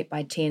hold an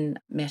 8x10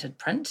 matted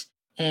print.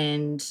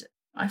 And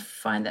I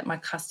find that my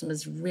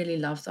customers really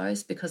love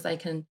those because they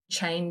can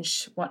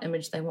change what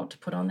image they want to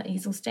put on the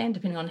easel stand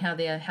depending on how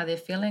they're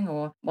feeling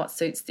or what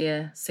suits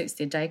their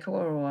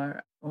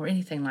decor or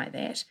anything like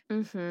that.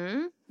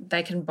 Mm-hmm.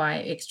 They can buy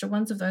extra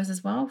ones of those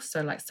as well.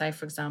 So like, say,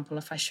 for example,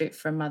 if I shoot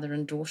for a mother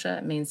and daughter,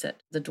 it means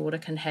that the daughter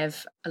can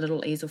have a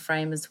little easel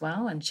frame as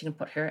well, and she can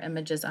put her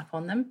images up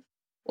on them.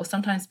 Or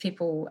sometimes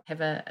people have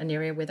an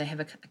area where they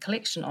have a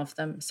collection of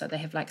them. So they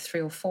have like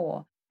 3 or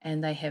 4,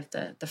 and they have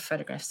the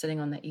photographs sitting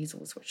on the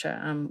easels, which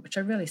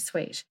are really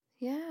sweet.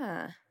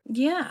 Yeah.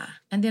 Yeah.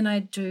 And then I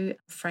do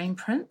frame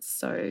prints.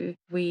 So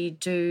we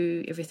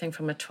do everything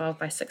from a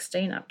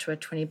 12x16 up to a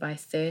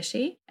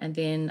 20x30. And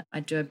then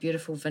I do a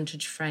beautiful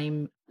vintage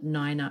frame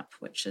 9-up,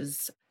 which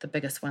is the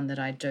biggest one that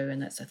I do,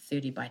 and that's a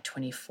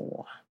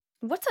 30x24.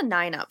 What's a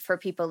 9-up for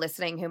people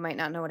listening who might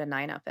not know what a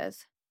 9-up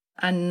is?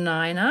 A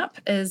 9-up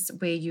is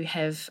where you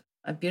have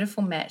a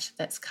beautiful mat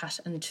that's cut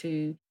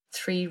into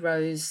 3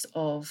 rows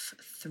of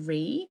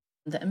 3.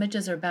 The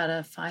images are about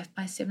a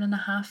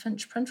 5x7.5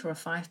 inch print or a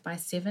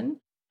 5x7,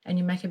 and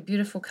you make a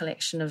beautiful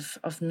collection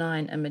of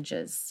 9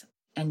 images,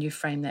 and you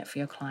frame that for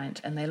your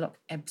client, and they look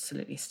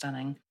absolutely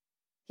stunning.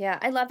 Yeah,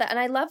 I love that. And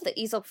I love the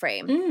easel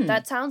frame.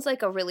 That sounds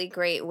like a really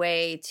great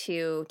way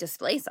to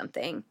display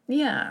something.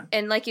 Yeah.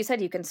 And like you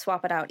said, you can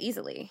swap it out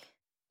easily.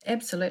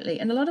 Absolutely.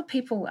 And a lot of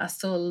people are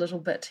still a little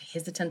bit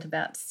hesitant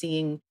about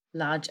seeing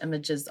large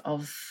images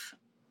of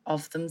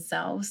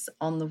themselves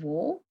on the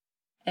wall.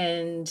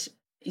 And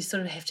you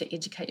sort of have to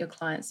educate your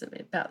clients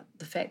about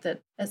the fact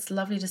that it's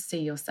lovely to see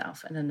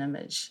yourself in an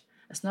image.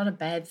 It's not a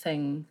bad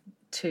thing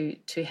to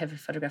have a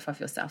photograph of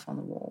yourself on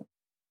the wall.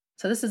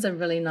 So this is a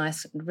really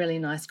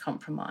nice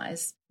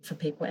compromise for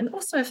people. And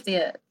also if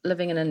they're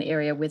living in an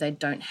area where they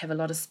don't have a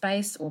lot of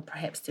space, or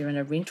perhaps they're in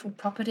a rental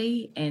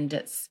property and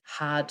it's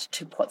hard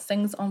to put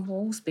things on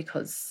walls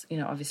because,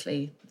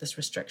 obviously there's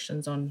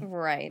restrictions on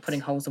putting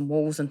holes in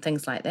walls and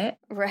things like that.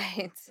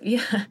 Right.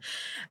 Yeah.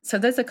 So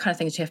those are kind of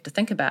things you have to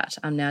think about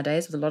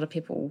nowadays, with a lot of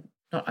people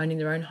not owning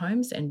their own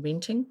homes and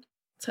renting.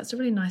 So it's a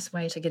really nice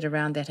way to get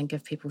around that and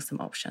give people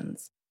some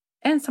options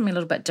and something a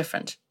little bit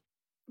different.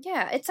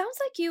 Yeah, it sounds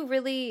like you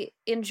really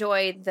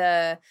enjoy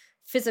the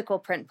physical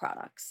print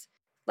products.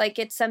 Like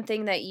it's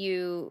something that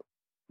you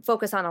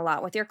focus on a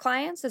lot with your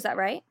clients. Is that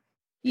right?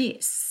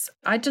 Yes.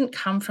 I didn't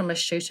come from a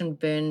shoot and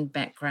burn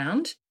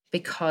background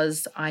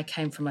because I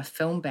came from a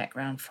film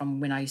background from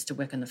when I used to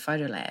work in the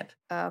photo lab.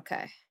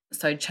 Okay.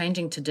 So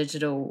changing to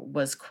digital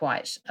was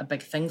quite a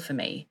big thing for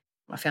me.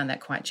 I found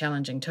that quite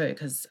challenging too,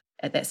 because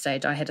at that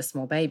stage I had a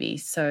small baby.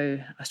 So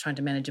I was trying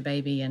to manage a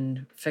baby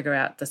and figure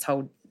out this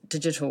whole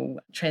digital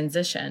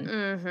transition.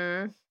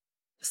 Mm-hmm.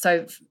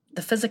 So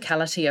the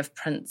physicality of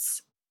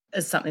prints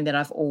is something that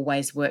I've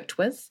always worked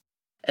with.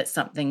 It's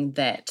something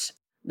that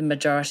the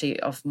majority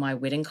of my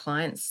wedding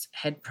clients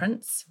had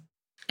prints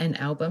and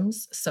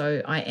albums.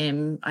 So I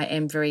am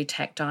very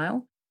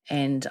tactile,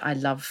 and I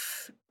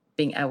love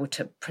being able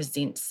to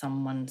present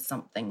someone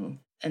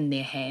something in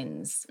their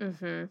hands.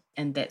 Mm-hmm.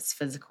 And that's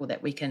physical,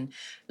 that we can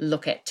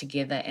look at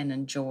together and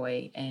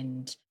enjoy.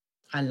 And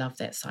I love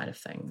that side of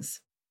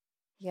things.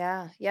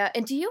 Yeah. Yeah.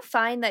 And do you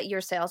find that your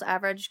sales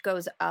average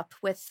goes up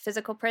with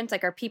physical prints?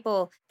 Like, are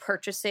people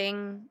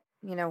purchasing,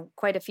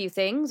 quite a few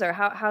things, or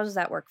how does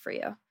that work for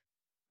you?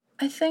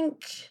 I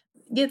think,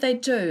 yeah, they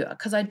do,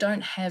 because I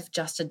don't have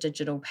just a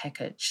digital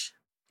package.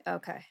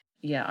 Okay.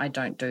 Yeah, I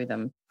don't do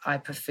them. I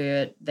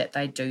prefer that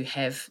they do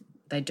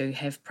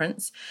have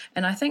prints.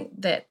 And I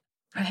think that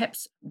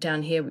perhaps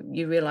down here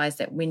you realize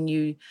that when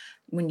you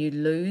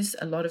lose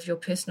a lot of your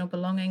personal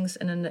belongings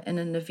in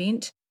an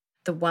event,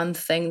 the one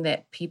thing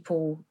that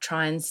people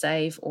try and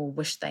save or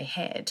wish they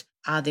had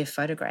are their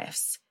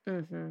photographs.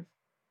 Mm-hmm.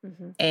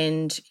 Mm-hmm.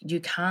 And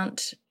you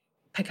can't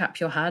pick up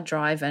your hard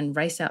drive and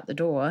race out the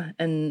door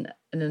in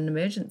an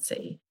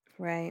emergency.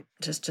 Right.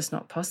 Just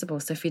not possible.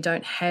 So if you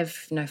don't have,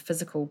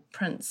 physical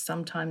prints,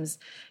 sometimes,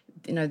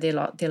 they're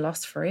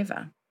lost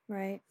forever.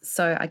 Right.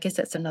 So I guess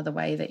that's another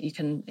way that you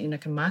can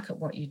market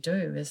what you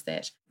do, is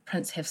that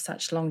prints have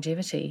such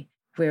longevity.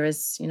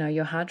 Whereas,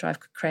 your hard drive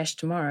could crash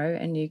tomorrow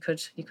and you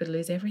could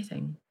lose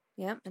everything.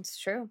 Yeah, it's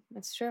true.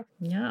 It's true.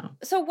 Yeah.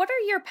 So what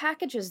are your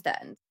packages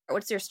then?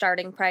 What's your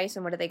starting price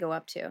and what do they go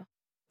up to?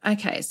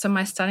 Okay, so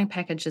my starting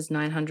package is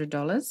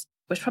 $900,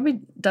 which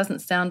probably doesn't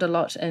sound a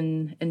lot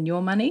in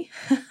your money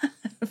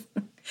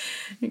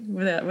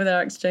with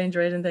our exchange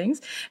rate and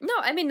things. No,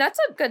 I mean, that's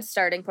a good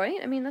starting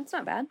point. I mean, that's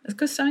not bad. It's a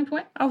good starting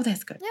point? Oh,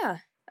 that's good. Yeah.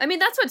 I mean,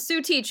 that's what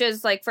Sue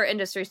teaches, like, for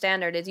industry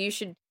standard, is you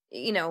should,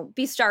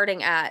 be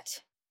starting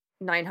at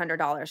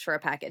 $900 for a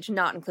package,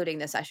 not including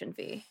the session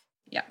fee.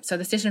 Yeah, so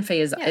the session fee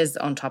is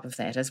on top of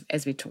that,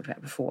 as we talked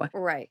about before.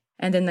 Right.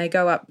 And then they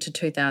go up to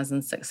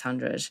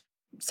 $2,600.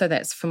 So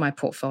that's for my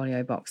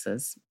portfolio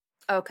boxes.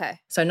 Okay.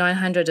 So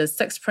 $900 is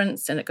 6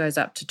 prints, and it goes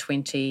up to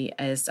 20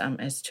 as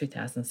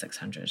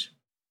 $2,600.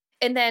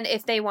 And then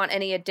if they want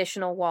any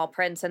additional wall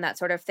prints and that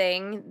sort of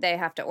thing, they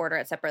have to order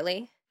it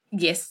separately?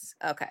 Yes.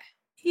 Okay.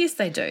 Yes,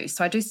 they do.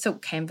 So I do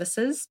silk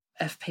canvases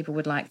if people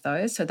would like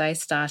those. So they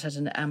start at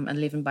an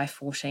 11 by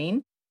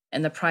 14.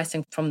 And the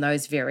pricing from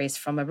those varies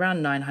from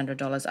around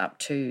 $900 up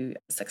to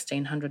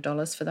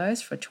 $1,600 for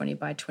those for 20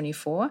 by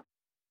 24.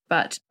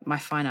 But my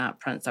fine art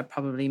prints are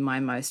probably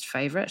my most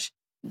favourite.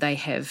 They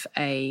have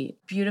a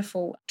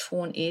beautiful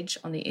torn edge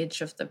on the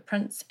edge of the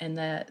prints, and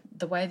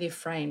the way they're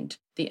framed,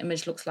 the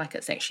image looks like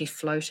it's actually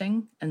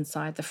floating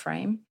inside the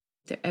frame.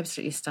 They're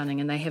absolutely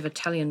stunning, and they have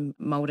Italian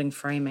moulding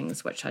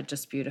framings, which are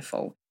just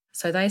beautiful.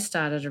 So they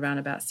start at around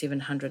about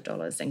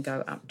 $700 and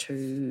go up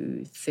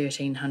to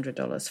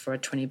 $1,300 for a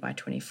 20 by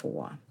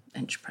 24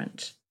 inch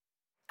print.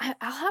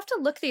 I'll have to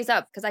look these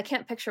up because I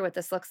can't picture what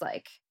this looks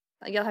like.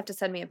 You'll have to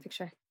send me a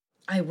picture.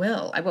 I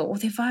will. Well,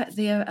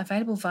 they're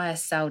available via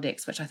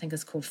Saldex, which I think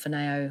is called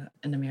Fineo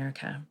in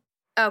America.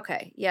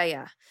 Okay.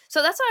 Yeah.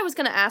 So that's what I was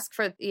going to ask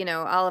for,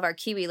 all of our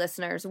Kiwi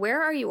listeners.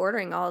 Where are you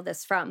ordering all of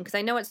this from? Because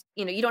I know it's,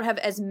 you don't have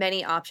as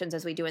many options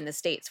as we do in the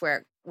States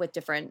with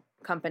different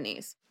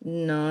companies.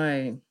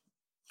 No.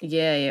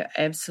 Yeah, you're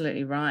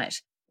absolutely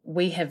right.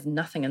 We have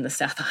nothing in the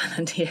South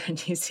Island here in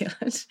New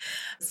Zealand.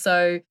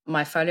 So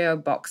my folio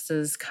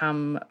boxes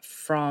come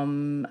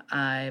from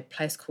a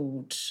place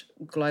called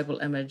Global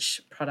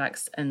Image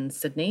Products in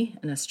Sydney,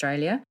 in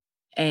Australia.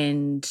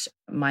 And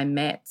my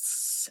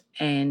mats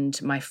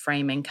and my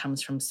framing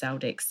comes from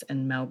Saldex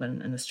in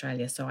Melbourne, in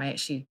Australia. So I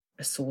actually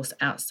source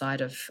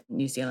outside of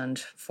New Zealand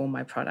for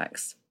my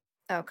products.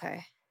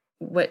 Okay.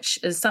 Which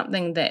is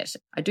something that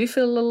I do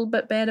feel a little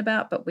bit bad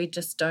about, but we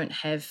just don't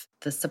have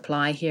the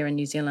supply here in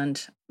New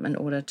Zealand in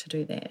order to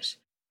do that.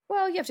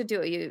 Well, you have to do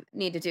what you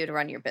need to do to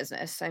run your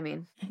business. I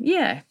mean,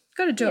 yeah,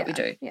 got to do what we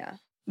do. Yeah.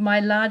 My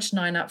large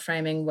 9-up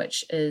framing,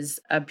 which is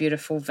a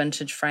beautiful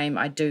vintage frame,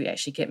 I do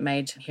actually get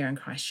made here in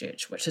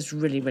Christchurch, which is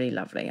really, really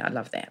lovely. I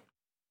love that.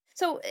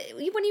 So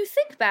when you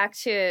think back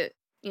to,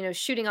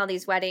 shooting all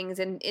these weddings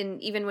and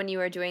even when you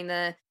were doing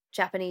the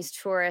Japanese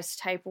tourist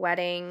type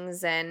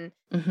weddings, and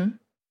Mm-hmm.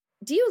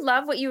 do you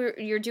love what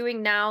you're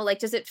doing now? Like,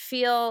 does it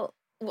feel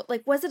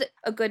like, was it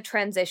a good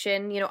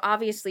transition?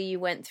 Obviously you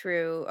went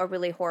through a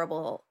really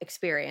horrible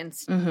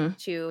experience Mm-hmm.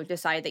 to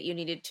decide that you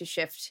needed to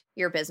shift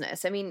your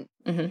business. I mean,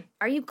 Mm-hmm.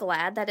 are you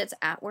glad that it's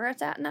at where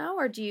it's at now?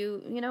 Or do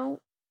you?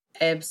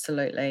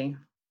 Absolutely.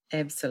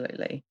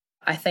 Absolutely.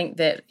 I think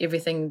that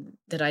everything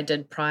that I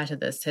did prior to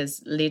this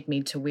has led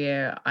me to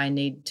where I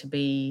need to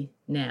be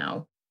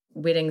now.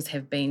 Weddings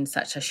have been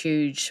such a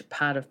huge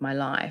part of my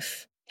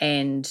life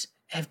and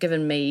have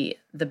given me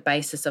the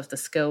basis of the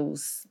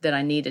skills that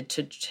I needed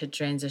to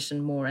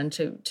transition more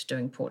into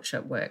doing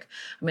portrait work.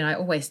 I mean, I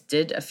always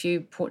did a few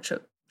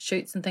portrait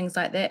shoots and things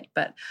like that,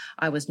 but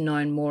I was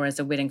known more as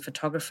a wedding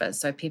photographer.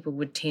 So people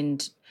would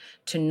tend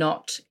to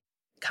not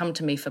come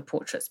to me for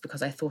portraits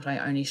because I thought I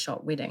only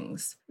shot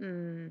weddings.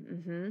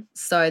 Mm-hmm.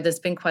 So there's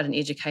been quite an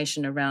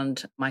education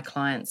around my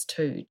clients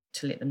too,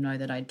 to let them know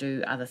that I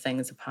do other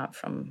things apart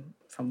from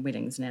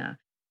weddings now.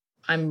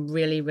 I'm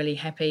really, really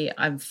happy.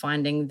 I'm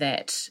finding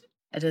that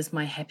it is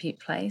my happy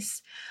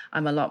place.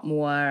 I'm a lot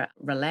more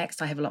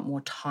relaxed. I have a lot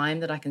more time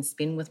that I can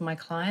spend with my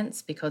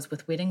clients, because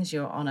with weddings,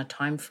 you're on a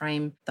time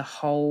frame the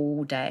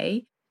whole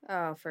day.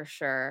 Oh, for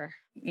sure.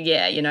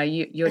 Yeah,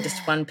 you're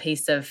just one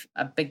piece of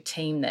a big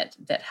team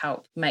that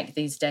help make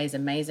these days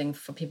amazing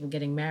for people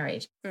getting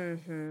married.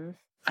 Mm-hmm.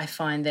 I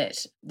find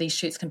that these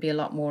shoots can be a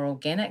lot more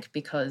organic,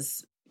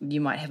 because you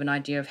might have an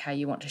idea of how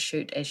you want to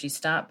shoot as you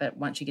start, but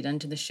once you get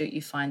into the shoot,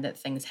 you find that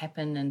things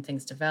happen and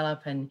things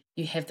develop, and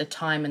you have the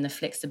time and the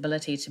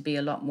flexibility to be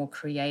a lot more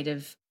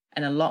creative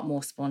and a lot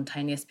more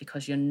spontaneous,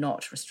 because you're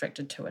not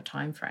restricted to a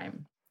time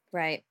frame.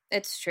 Right.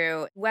 It's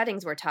true.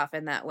 Weddings were tough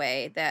in that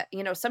way that,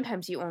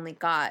 sometimes you only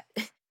got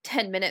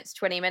 10 minutes,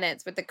 20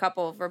 minutes with the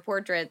couple for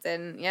portraits.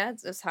 And yeah,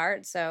 it's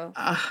hard. So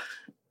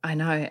I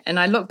know. And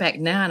I look back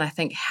now and I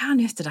think, how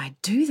on earth did I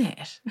do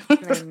that?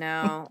 I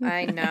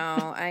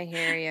know. I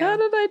hear you. How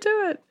did I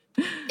do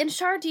it? And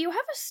Shar, do you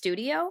have a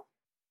studio?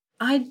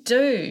 I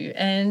do.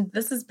 And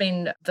this has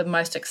been the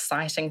most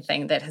exciting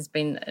thing that has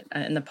been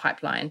in the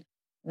pipeline.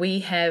 We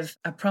have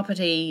a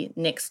property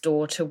next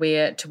door to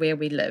where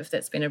we live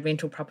that's been a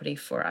rental property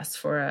for us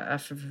for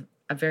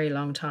a very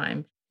long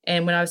time.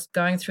 And when I was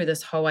going through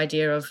this whole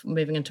idea of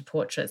moving into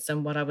portraits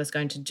and what I was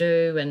going to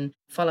do, and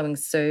following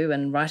Sue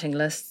and writing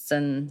lists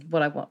and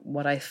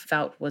what I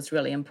felt was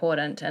really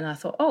important, and I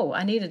thought, oh,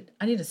 I need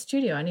a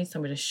studio. I need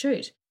somewhere to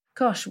shoot.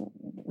 Gosh,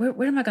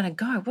 where am I going to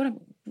go?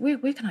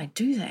 Where can I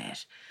do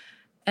that?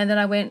 And then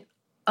I went,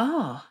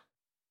 oh,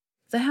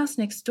 the house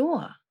next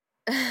door.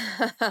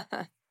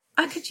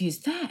 I could use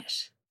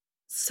that.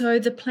 So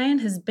the plan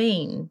has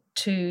been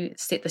to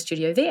set the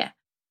studio there.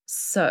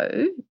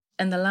 So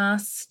in the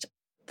last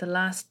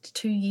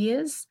 2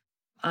 years,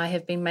 I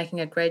have been making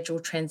a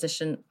gradual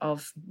transition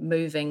of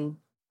moving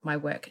my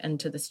work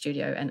into the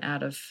studio and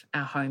out of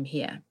our home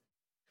here.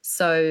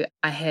 So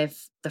I have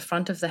the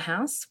front of the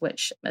house,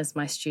 which is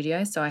my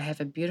studio. So I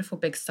have a beautiful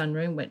big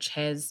sunroom, which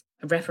has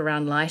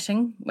wraparound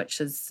lighting, which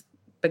is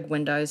big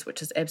windows,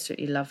 which is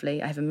absolutely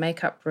lovely. I have a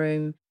makeup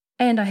room,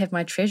 and I have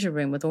my treasure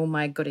room with all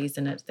my goodies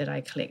in it that I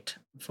collect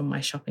from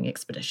my shopping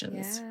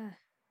expeditions. Yeah.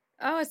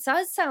 Oh, it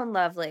does sound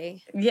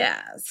lovely.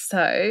 Yeah.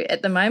 So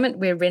at the moment,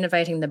 we're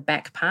renovating the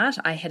back part.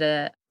 I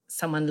had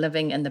someone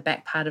living in the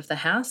back part of the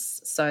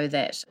house so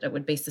that it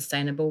would be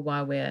sustainable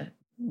while we're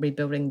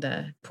rebuilding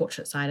the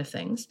portrait side of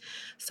things.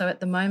 So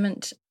at the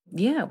moment,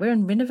 yeah, we're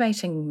in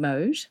renovating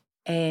mode,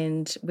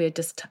 and we're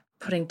just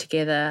putting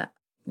together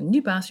a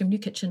new bathroom, new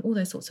kitchen, all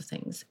those sorts of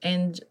things.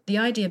 And the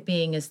idea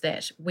being is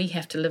that we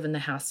have to live in the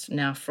house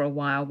now for a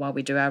while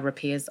we do our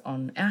repairs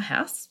on our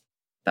house.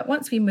 But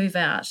once we move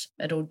out,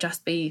 it'll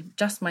just be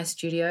my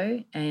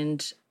studio,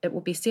 and it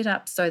will be set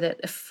up so that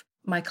if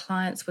my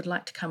clients would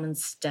like to come and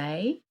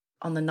stay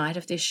on the night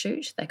of their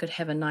shoot, they could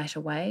have a night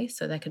away,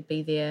 so they could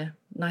be there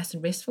nice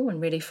and restful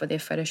and ready for their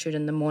photo shoot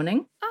in the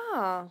morning.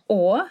 Oh.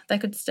 Or they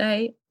could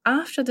stay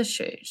after the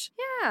shoot.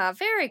 Yeah,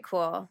 very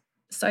cool.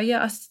 So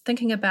yeah, I was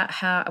thinking about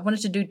how I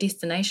wanted to do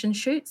destination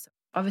shoots.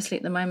 Obviously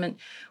at the moment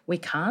we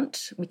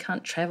can't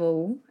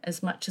travel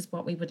as much as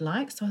what we would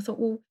like. So I thought,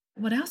 well,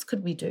 what else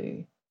could we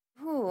do?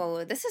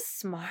 Oh, this is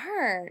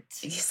smart.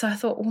 So I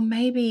thought, well,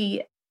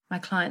 maybe my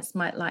clients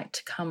might like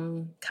to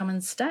come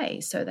and stay,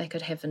 so they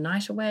could have a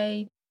night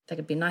away. They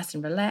could be nice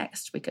and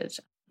relaxed. We could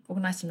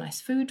organise some nice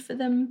food for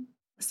them.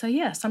 So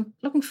yeah, so I'm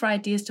looking for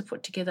ideas to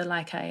put together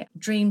like a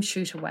dream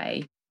shoot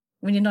away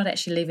when you're not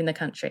actually leaving the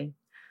country.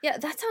 Yeah,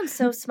 that sounds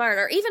so smart.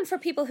 Or even for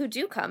people who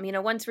do come,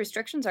 once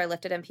restrictions are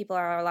lifted and people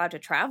are allowed to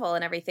travel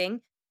and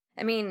everything.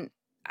 I mean,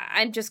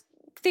 I'm just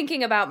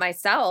thinking about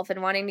myself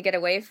and wanting to get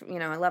away from,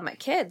 I love my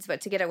kids,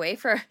 but to get away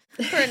for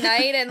a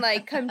night and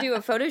like come do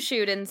a photo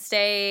shoot and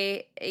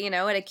stay,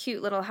 at a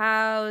cute little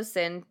house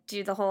and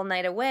do the whole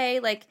night away.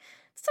 Like,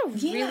 That's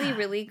a really,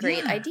 really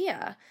great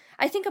idea.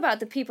 I think about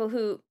the people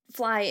who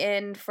fly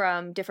in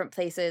from different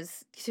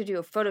places to do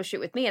a photo shoot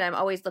with me, and I'm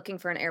always looking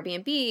for an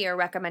Airbnb or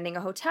recommending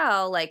a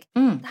hotel. Like,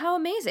 how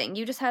amazing.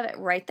 You just have it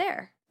right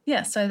there.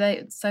 Yeah, so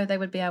they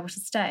would be able to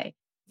stay.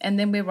 And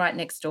then we're right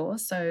next door,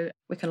 so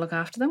we can look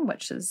after them,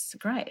 which is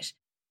great.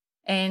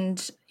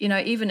 And,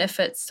 even if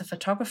it's a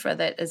photographer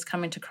that is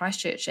coming to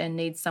Christchurch and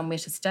needs somewhere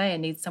to stay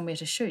and needs somewhere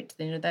to shoot,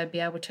 then they'd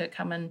be able to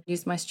come and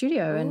use my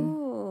studio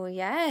and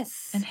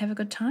have a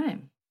good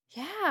time.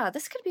 Yeah,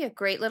 this could be a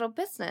great little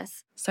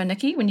business. So,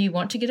 Nikki, when you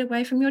want to get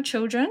away from your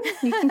children,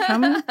 you can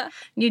come and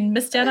you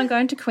missed out on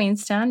going to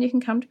Queenstown, you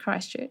can come to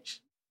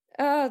Christchurch.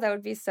 Oh, that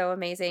would be so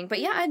amazing. But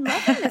yeah, I'm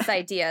loving this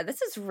idea.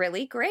 This is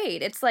really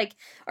great. It's like,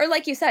 or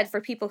like you said,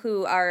 for people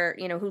who are,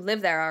 who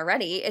live there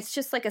already, it's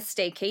just like a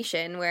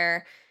staycation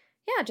where,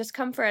 just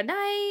come for a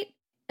night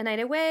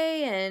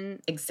away and...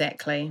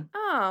 Exactly.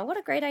 Oh, what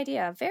a great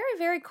idea. Very,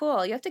 very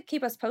cool. You have to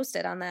keep us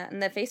posted on that in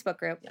the Facebook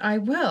group. I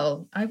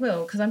will,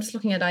 because I'm just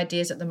looking at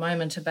ideas at the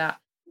moment about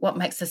what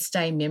makes a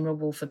stay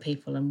memorable for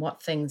people and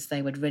what things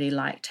they would really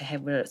like to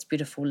have, whether it's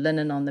beautiful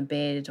linen on the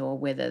bed or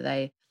whether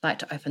they like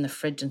to open the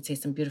fridge and see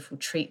some beautiful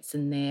treats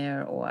in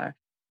there, or,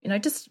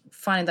 just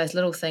finding those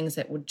little things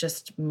that would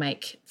just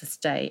make the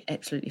stay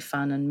absolutely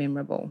fun and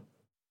memorable.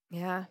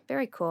 Yeah,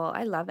 very cool.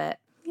 I love it.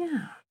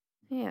 Yeah.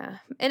 Yeah.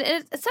 And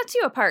it sets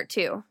you apart,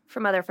 too,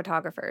 from other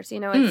photographers.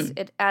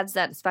 It adds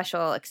that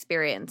special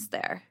experience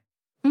there.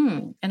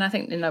 And I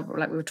think,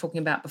 like we were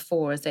talking about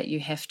before, is that you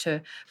have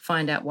to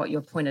find out what your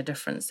point of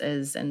difference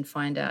is and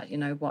find out,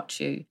 what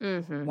you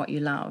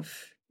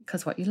love.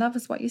 Because what you love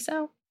is what you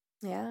sell.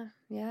 Yeah.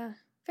 Yeah.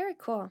 Very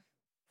cool.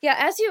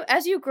 Yeah.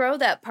 As you grow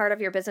that part of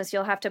your business,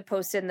 you'll have to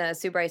post in the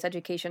Sue Bryce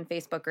Education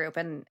Facebook group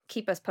and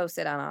keep us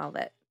posted on all of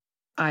it.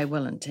 I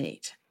will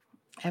indeed.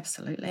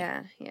 Absolutely.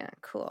 Yeah,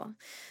 cool.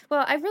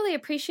 Well, I really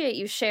appreciate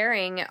you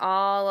sharing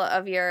all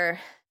of your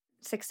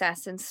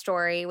success and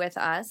story with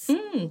us.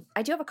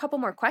 I do have a couple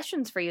more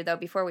questions for you, though,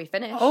 before we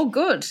finish. Oh,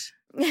 good.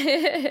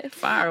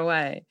 Far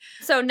away.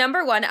 So,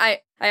 number one,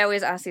 I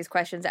always ask these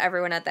questions to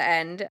everyone at the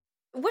end.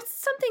 What's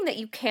something that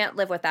you can't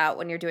live without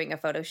when you're doing a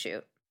photo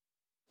shoot?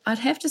 I'd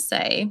have to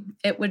say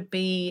it would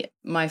be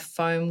my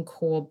foam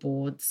core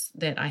boards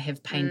that I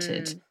have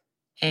painted.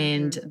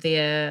 And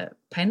they're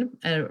painted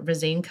a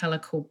resin color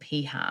called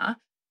Piha,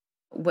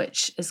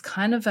 which is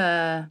kind of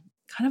a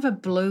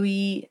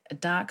bluey, a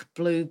dark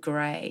blue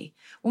grey,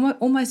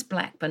 almost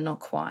black but not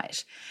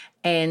quite.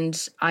 And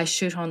I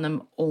shoot on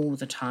them all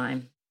the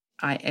time.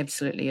 I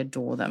absolutely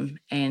adore them,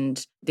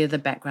 and they're the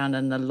background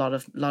in a lot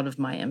of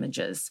my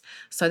images.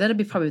 So that'd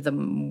be probably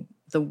one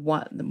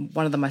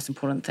of the most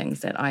important things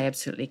that I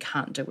absolutely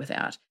can't do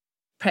without.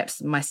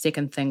 Perhaps my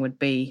second thing would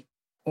be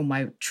all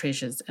my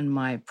treasures in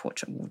my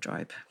portrait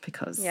wardrobe,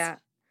 because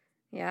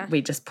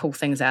we just pull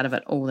things out of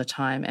it all the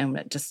time, and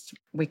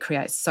we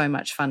create so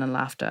much fun and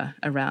laughter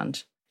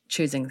around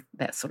choosing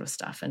that sort of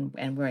stuff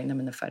and wearing them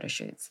in the photo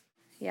shoots.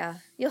 Yeah.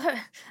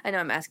 I know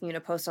I'm asking you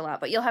to post a lot,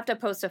 but you'll have to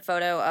post a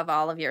photo of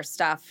all of your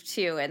stuff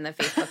too in the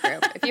Facebook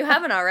group. If you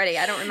haven't already,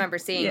 I don't remember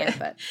seeing it,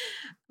 but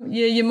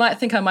yeah, you might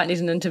think I might need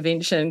an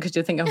intervention because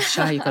you think, oh,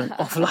 Shar, you've got an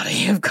awful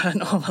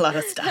lot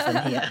of stuff in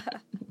here.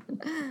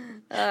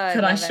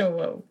 But I sure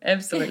will.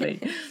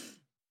 Absolutely.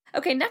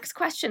 Okay, next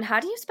question.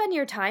 How do you spend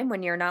your time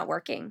when you're not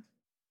working?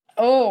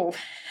 Oh,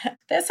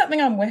 that's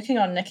something I'm working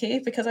on, Nikki,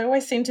 because I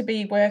always seem to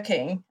be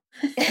working.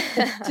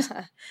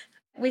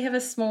 We have a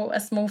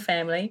small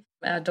family.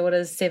 Our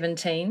daughter's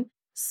 17.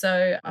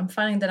 So I'm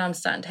finding that I'm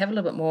starting to have a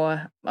little bit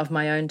more of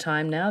my own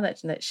time now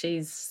that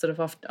she's sort of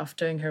off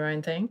doing her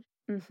own thing.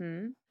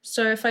 Mm-hmm.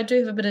 So if I do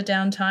have a bit of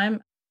downtime,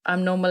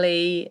 I'm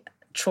normally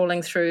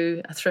trawling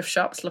through thrift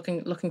shops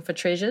looking for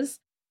treasures.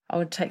 I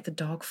would take the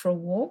dog for a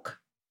walk,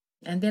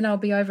 and then I'll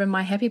be over in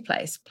my happy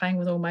place playing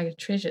with all my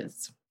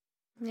treasures.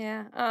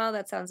 Yeah. Oh,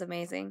 that sounds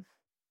amazing.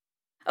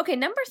 Okay,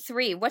 number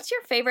 3. What's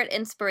your favorite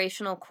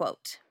inspirational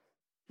quote?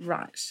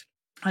 Right.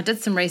 I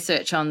did some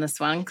research on this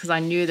one because I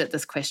knew that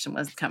this question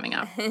was coming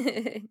up.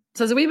 So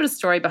there's a wee bit of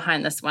story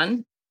behind this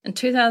one. In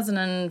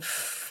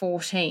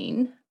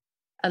 2014,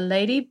 a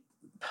lady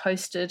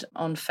posted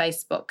on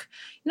Facebook,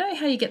 you know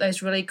how you get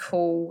those really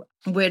cool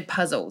word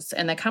puzzles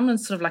and they come in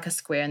sort of like a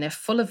square and they're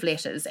full of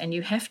letters, and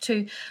you have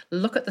to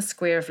look at the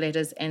square of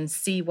letters and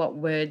see what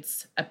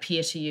words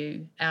appear to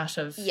you out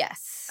of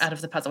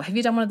the puzzle. Have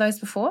you done one of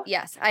those before?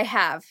 Yes, I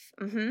have.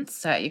 Mm-hmm.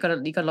 So you got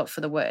to look for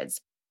the words.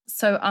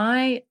 So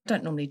I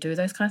don't normally do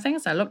those kind of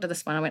things. I looked at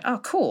this one, I went, oh,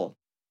 cool.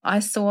 I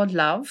saw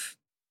love,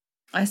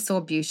 I saw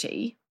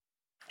beauty,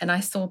 and I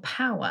saw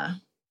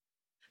power.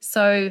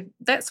 So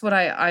that's what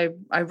I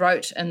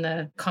wrote in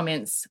the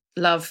comments,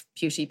 love,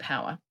 beauty,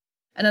 power.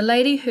 And a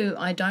lady who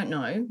I don't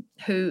know,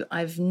 who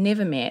I've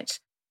never met,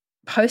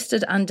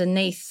 posted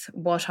underneath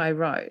what I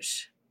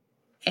wrote.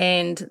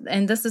 And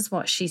this is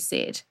what she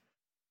said.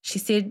 She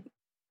said,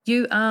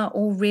 you are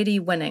already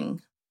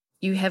winning.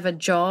 You have a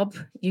job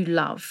you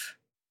love.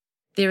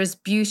 There is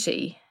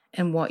beauty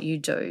in what you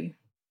do,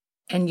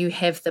 and you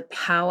have the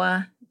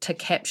power to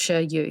capture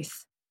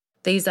youth.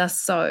 These are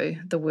so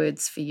the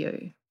words for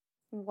you.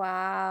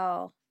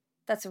 Wow.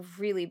 That's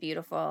really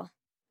beautiful.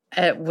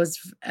 It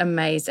was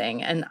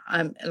amazing. And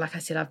like I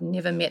said, I've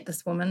never met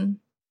this woman.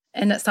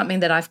 And it's something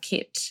that I've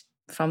kept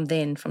from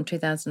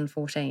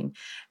 2014.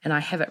 And I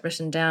have it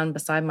written down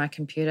beside my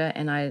computer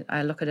and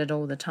I look at it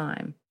all the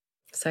time.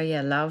 So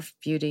yeah, love,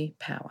 beauty,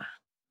 power.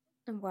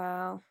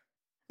 Wow.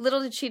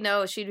 Little did she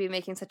know she'd be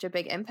making such a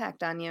big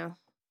impact on you.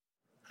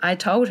 I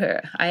told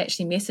her, I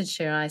actually messaged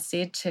her and I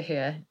said to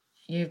her,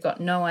 you've got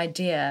no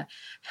idea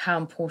how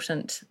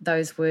important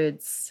those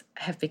words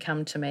have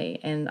become to me.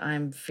 And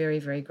I'm very,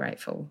 very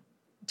grateful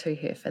to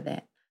her for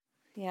that.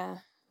 Yeah.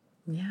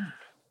 Yeah.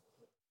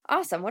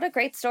 Awesome. What a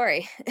great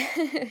story.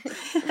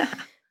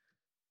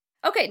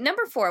 Okay,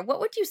 number 4. What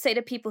would you say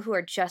to people who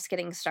are just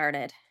getting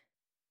started?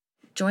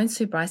 Join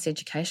Sue Bryce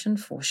Education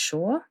for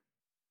sure.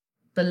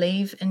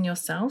 Believe in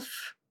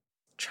yourself.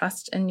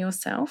 Trust in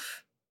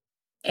yourself.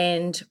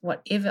 And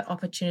whatever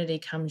opportunity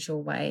comes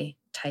your way,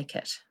 take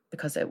it,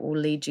 because it will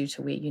lead you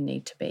to where you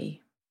need to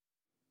be.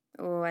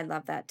 Oh, I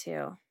love that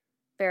too.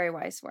 Very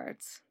wise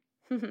words.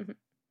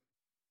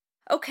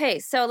 Okay,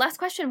 so last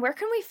question. Where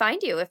can we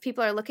find you if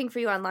people are looking for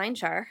you online,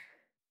 Shar?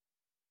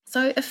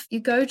 So if you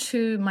go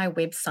to my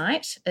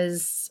website,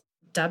 is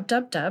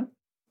www.Shar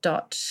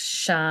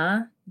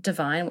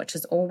Devine, which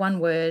is all one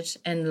word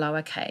in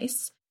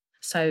lowercase.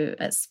 So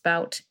it's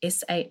spelt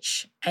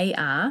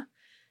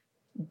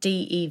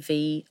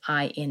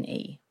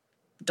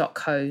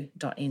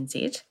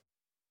SHARDEVINE.co.nz.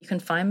 You can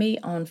find me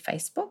on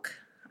Facebook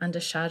under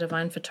Shar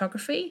Devine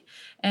Photography,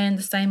 and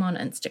the same on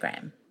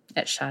Instagram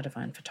at Shar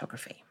Devine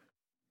Photography.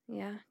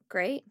 Yeah,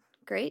 great.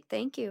 Great.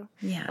 Thank you.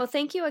 Yeah. Well,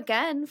 thank you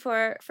again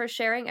for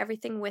sharing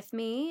everything with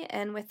me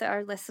and with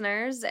our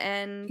listeners.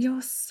 And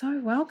you're so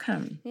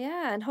welcome.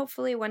 Yeah, and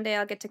hopefully one day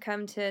I'll get to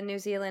come to New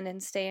Zealand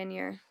and stay in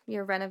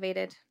your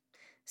renovated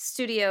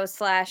studio /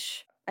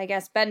 I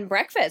guess bed and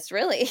breakfast,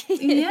 really.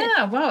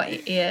 Yeah, well,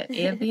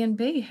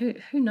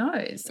 Airbnb, who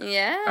knows?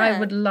 Yeah. I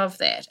would love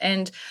that.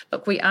 And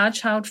look, we are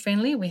child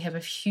friendly. We have a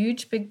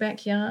huge big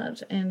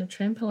backyard and a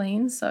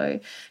trampoline. So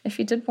if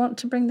you did want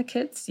to bring the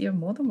kids, you're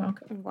more than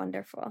welcome.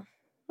 Wonderful.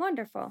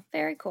 Wonderful.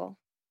 Very cool.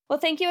 Well,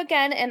 thank you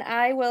again, and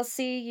I will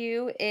see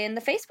you in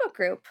the Facebook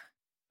group.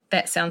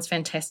 That sounds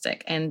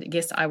fantastic. And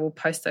yes, I will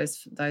post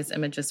those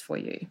images for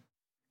you.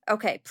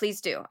 Okay,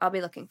 please do. I'll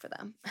be looking for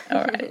them.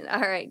 All right.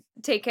 All right.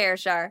 Take care,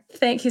 Shar.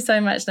 Thank you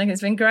so much, Nick.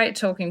 It's been great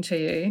talking to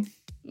you.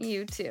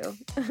 You too.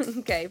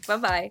 Okay,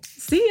 bye-bye.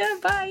 See ya.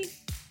 Bye.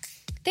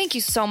 Thank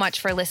you so much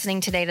for listening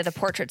today to the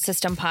Portrait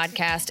System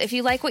podcast. If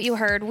you like what you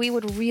heard, we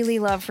would really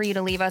love for you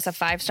to leave us a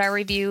 5-star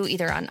review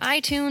either on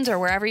iTunes or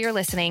wherever you're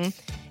listening.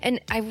 And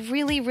I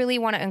really, really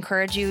want to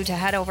encourage you to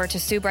head over to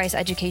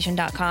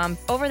SueBryceEducation.com.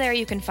 Over there,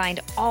 you can find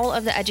all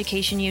of the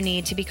education you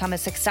need to become a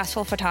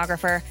successful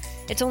photographer.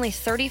 It's only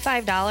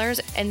 $35,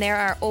 and there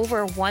are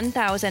over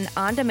 1,000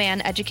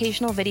 on-demand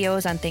educational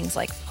videos on things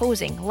like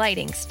posing,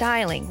 lighting,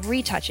 styling,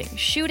 retouching,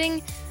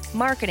 shooting,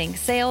 marketing,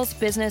 sales,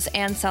 business,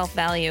 and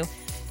self-value.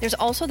 There's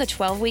also the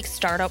 12-week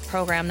startup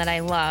program that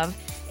I love.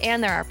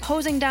 And there are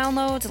posing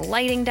downloads,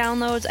 lighting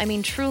downloads. I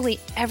mean, truly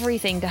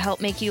everything to help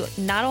make you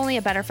not only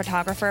a better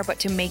photographer, but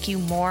to make you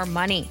more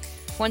money.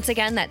 Once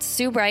again, that's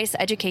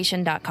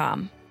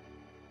SueBryceEducation.com.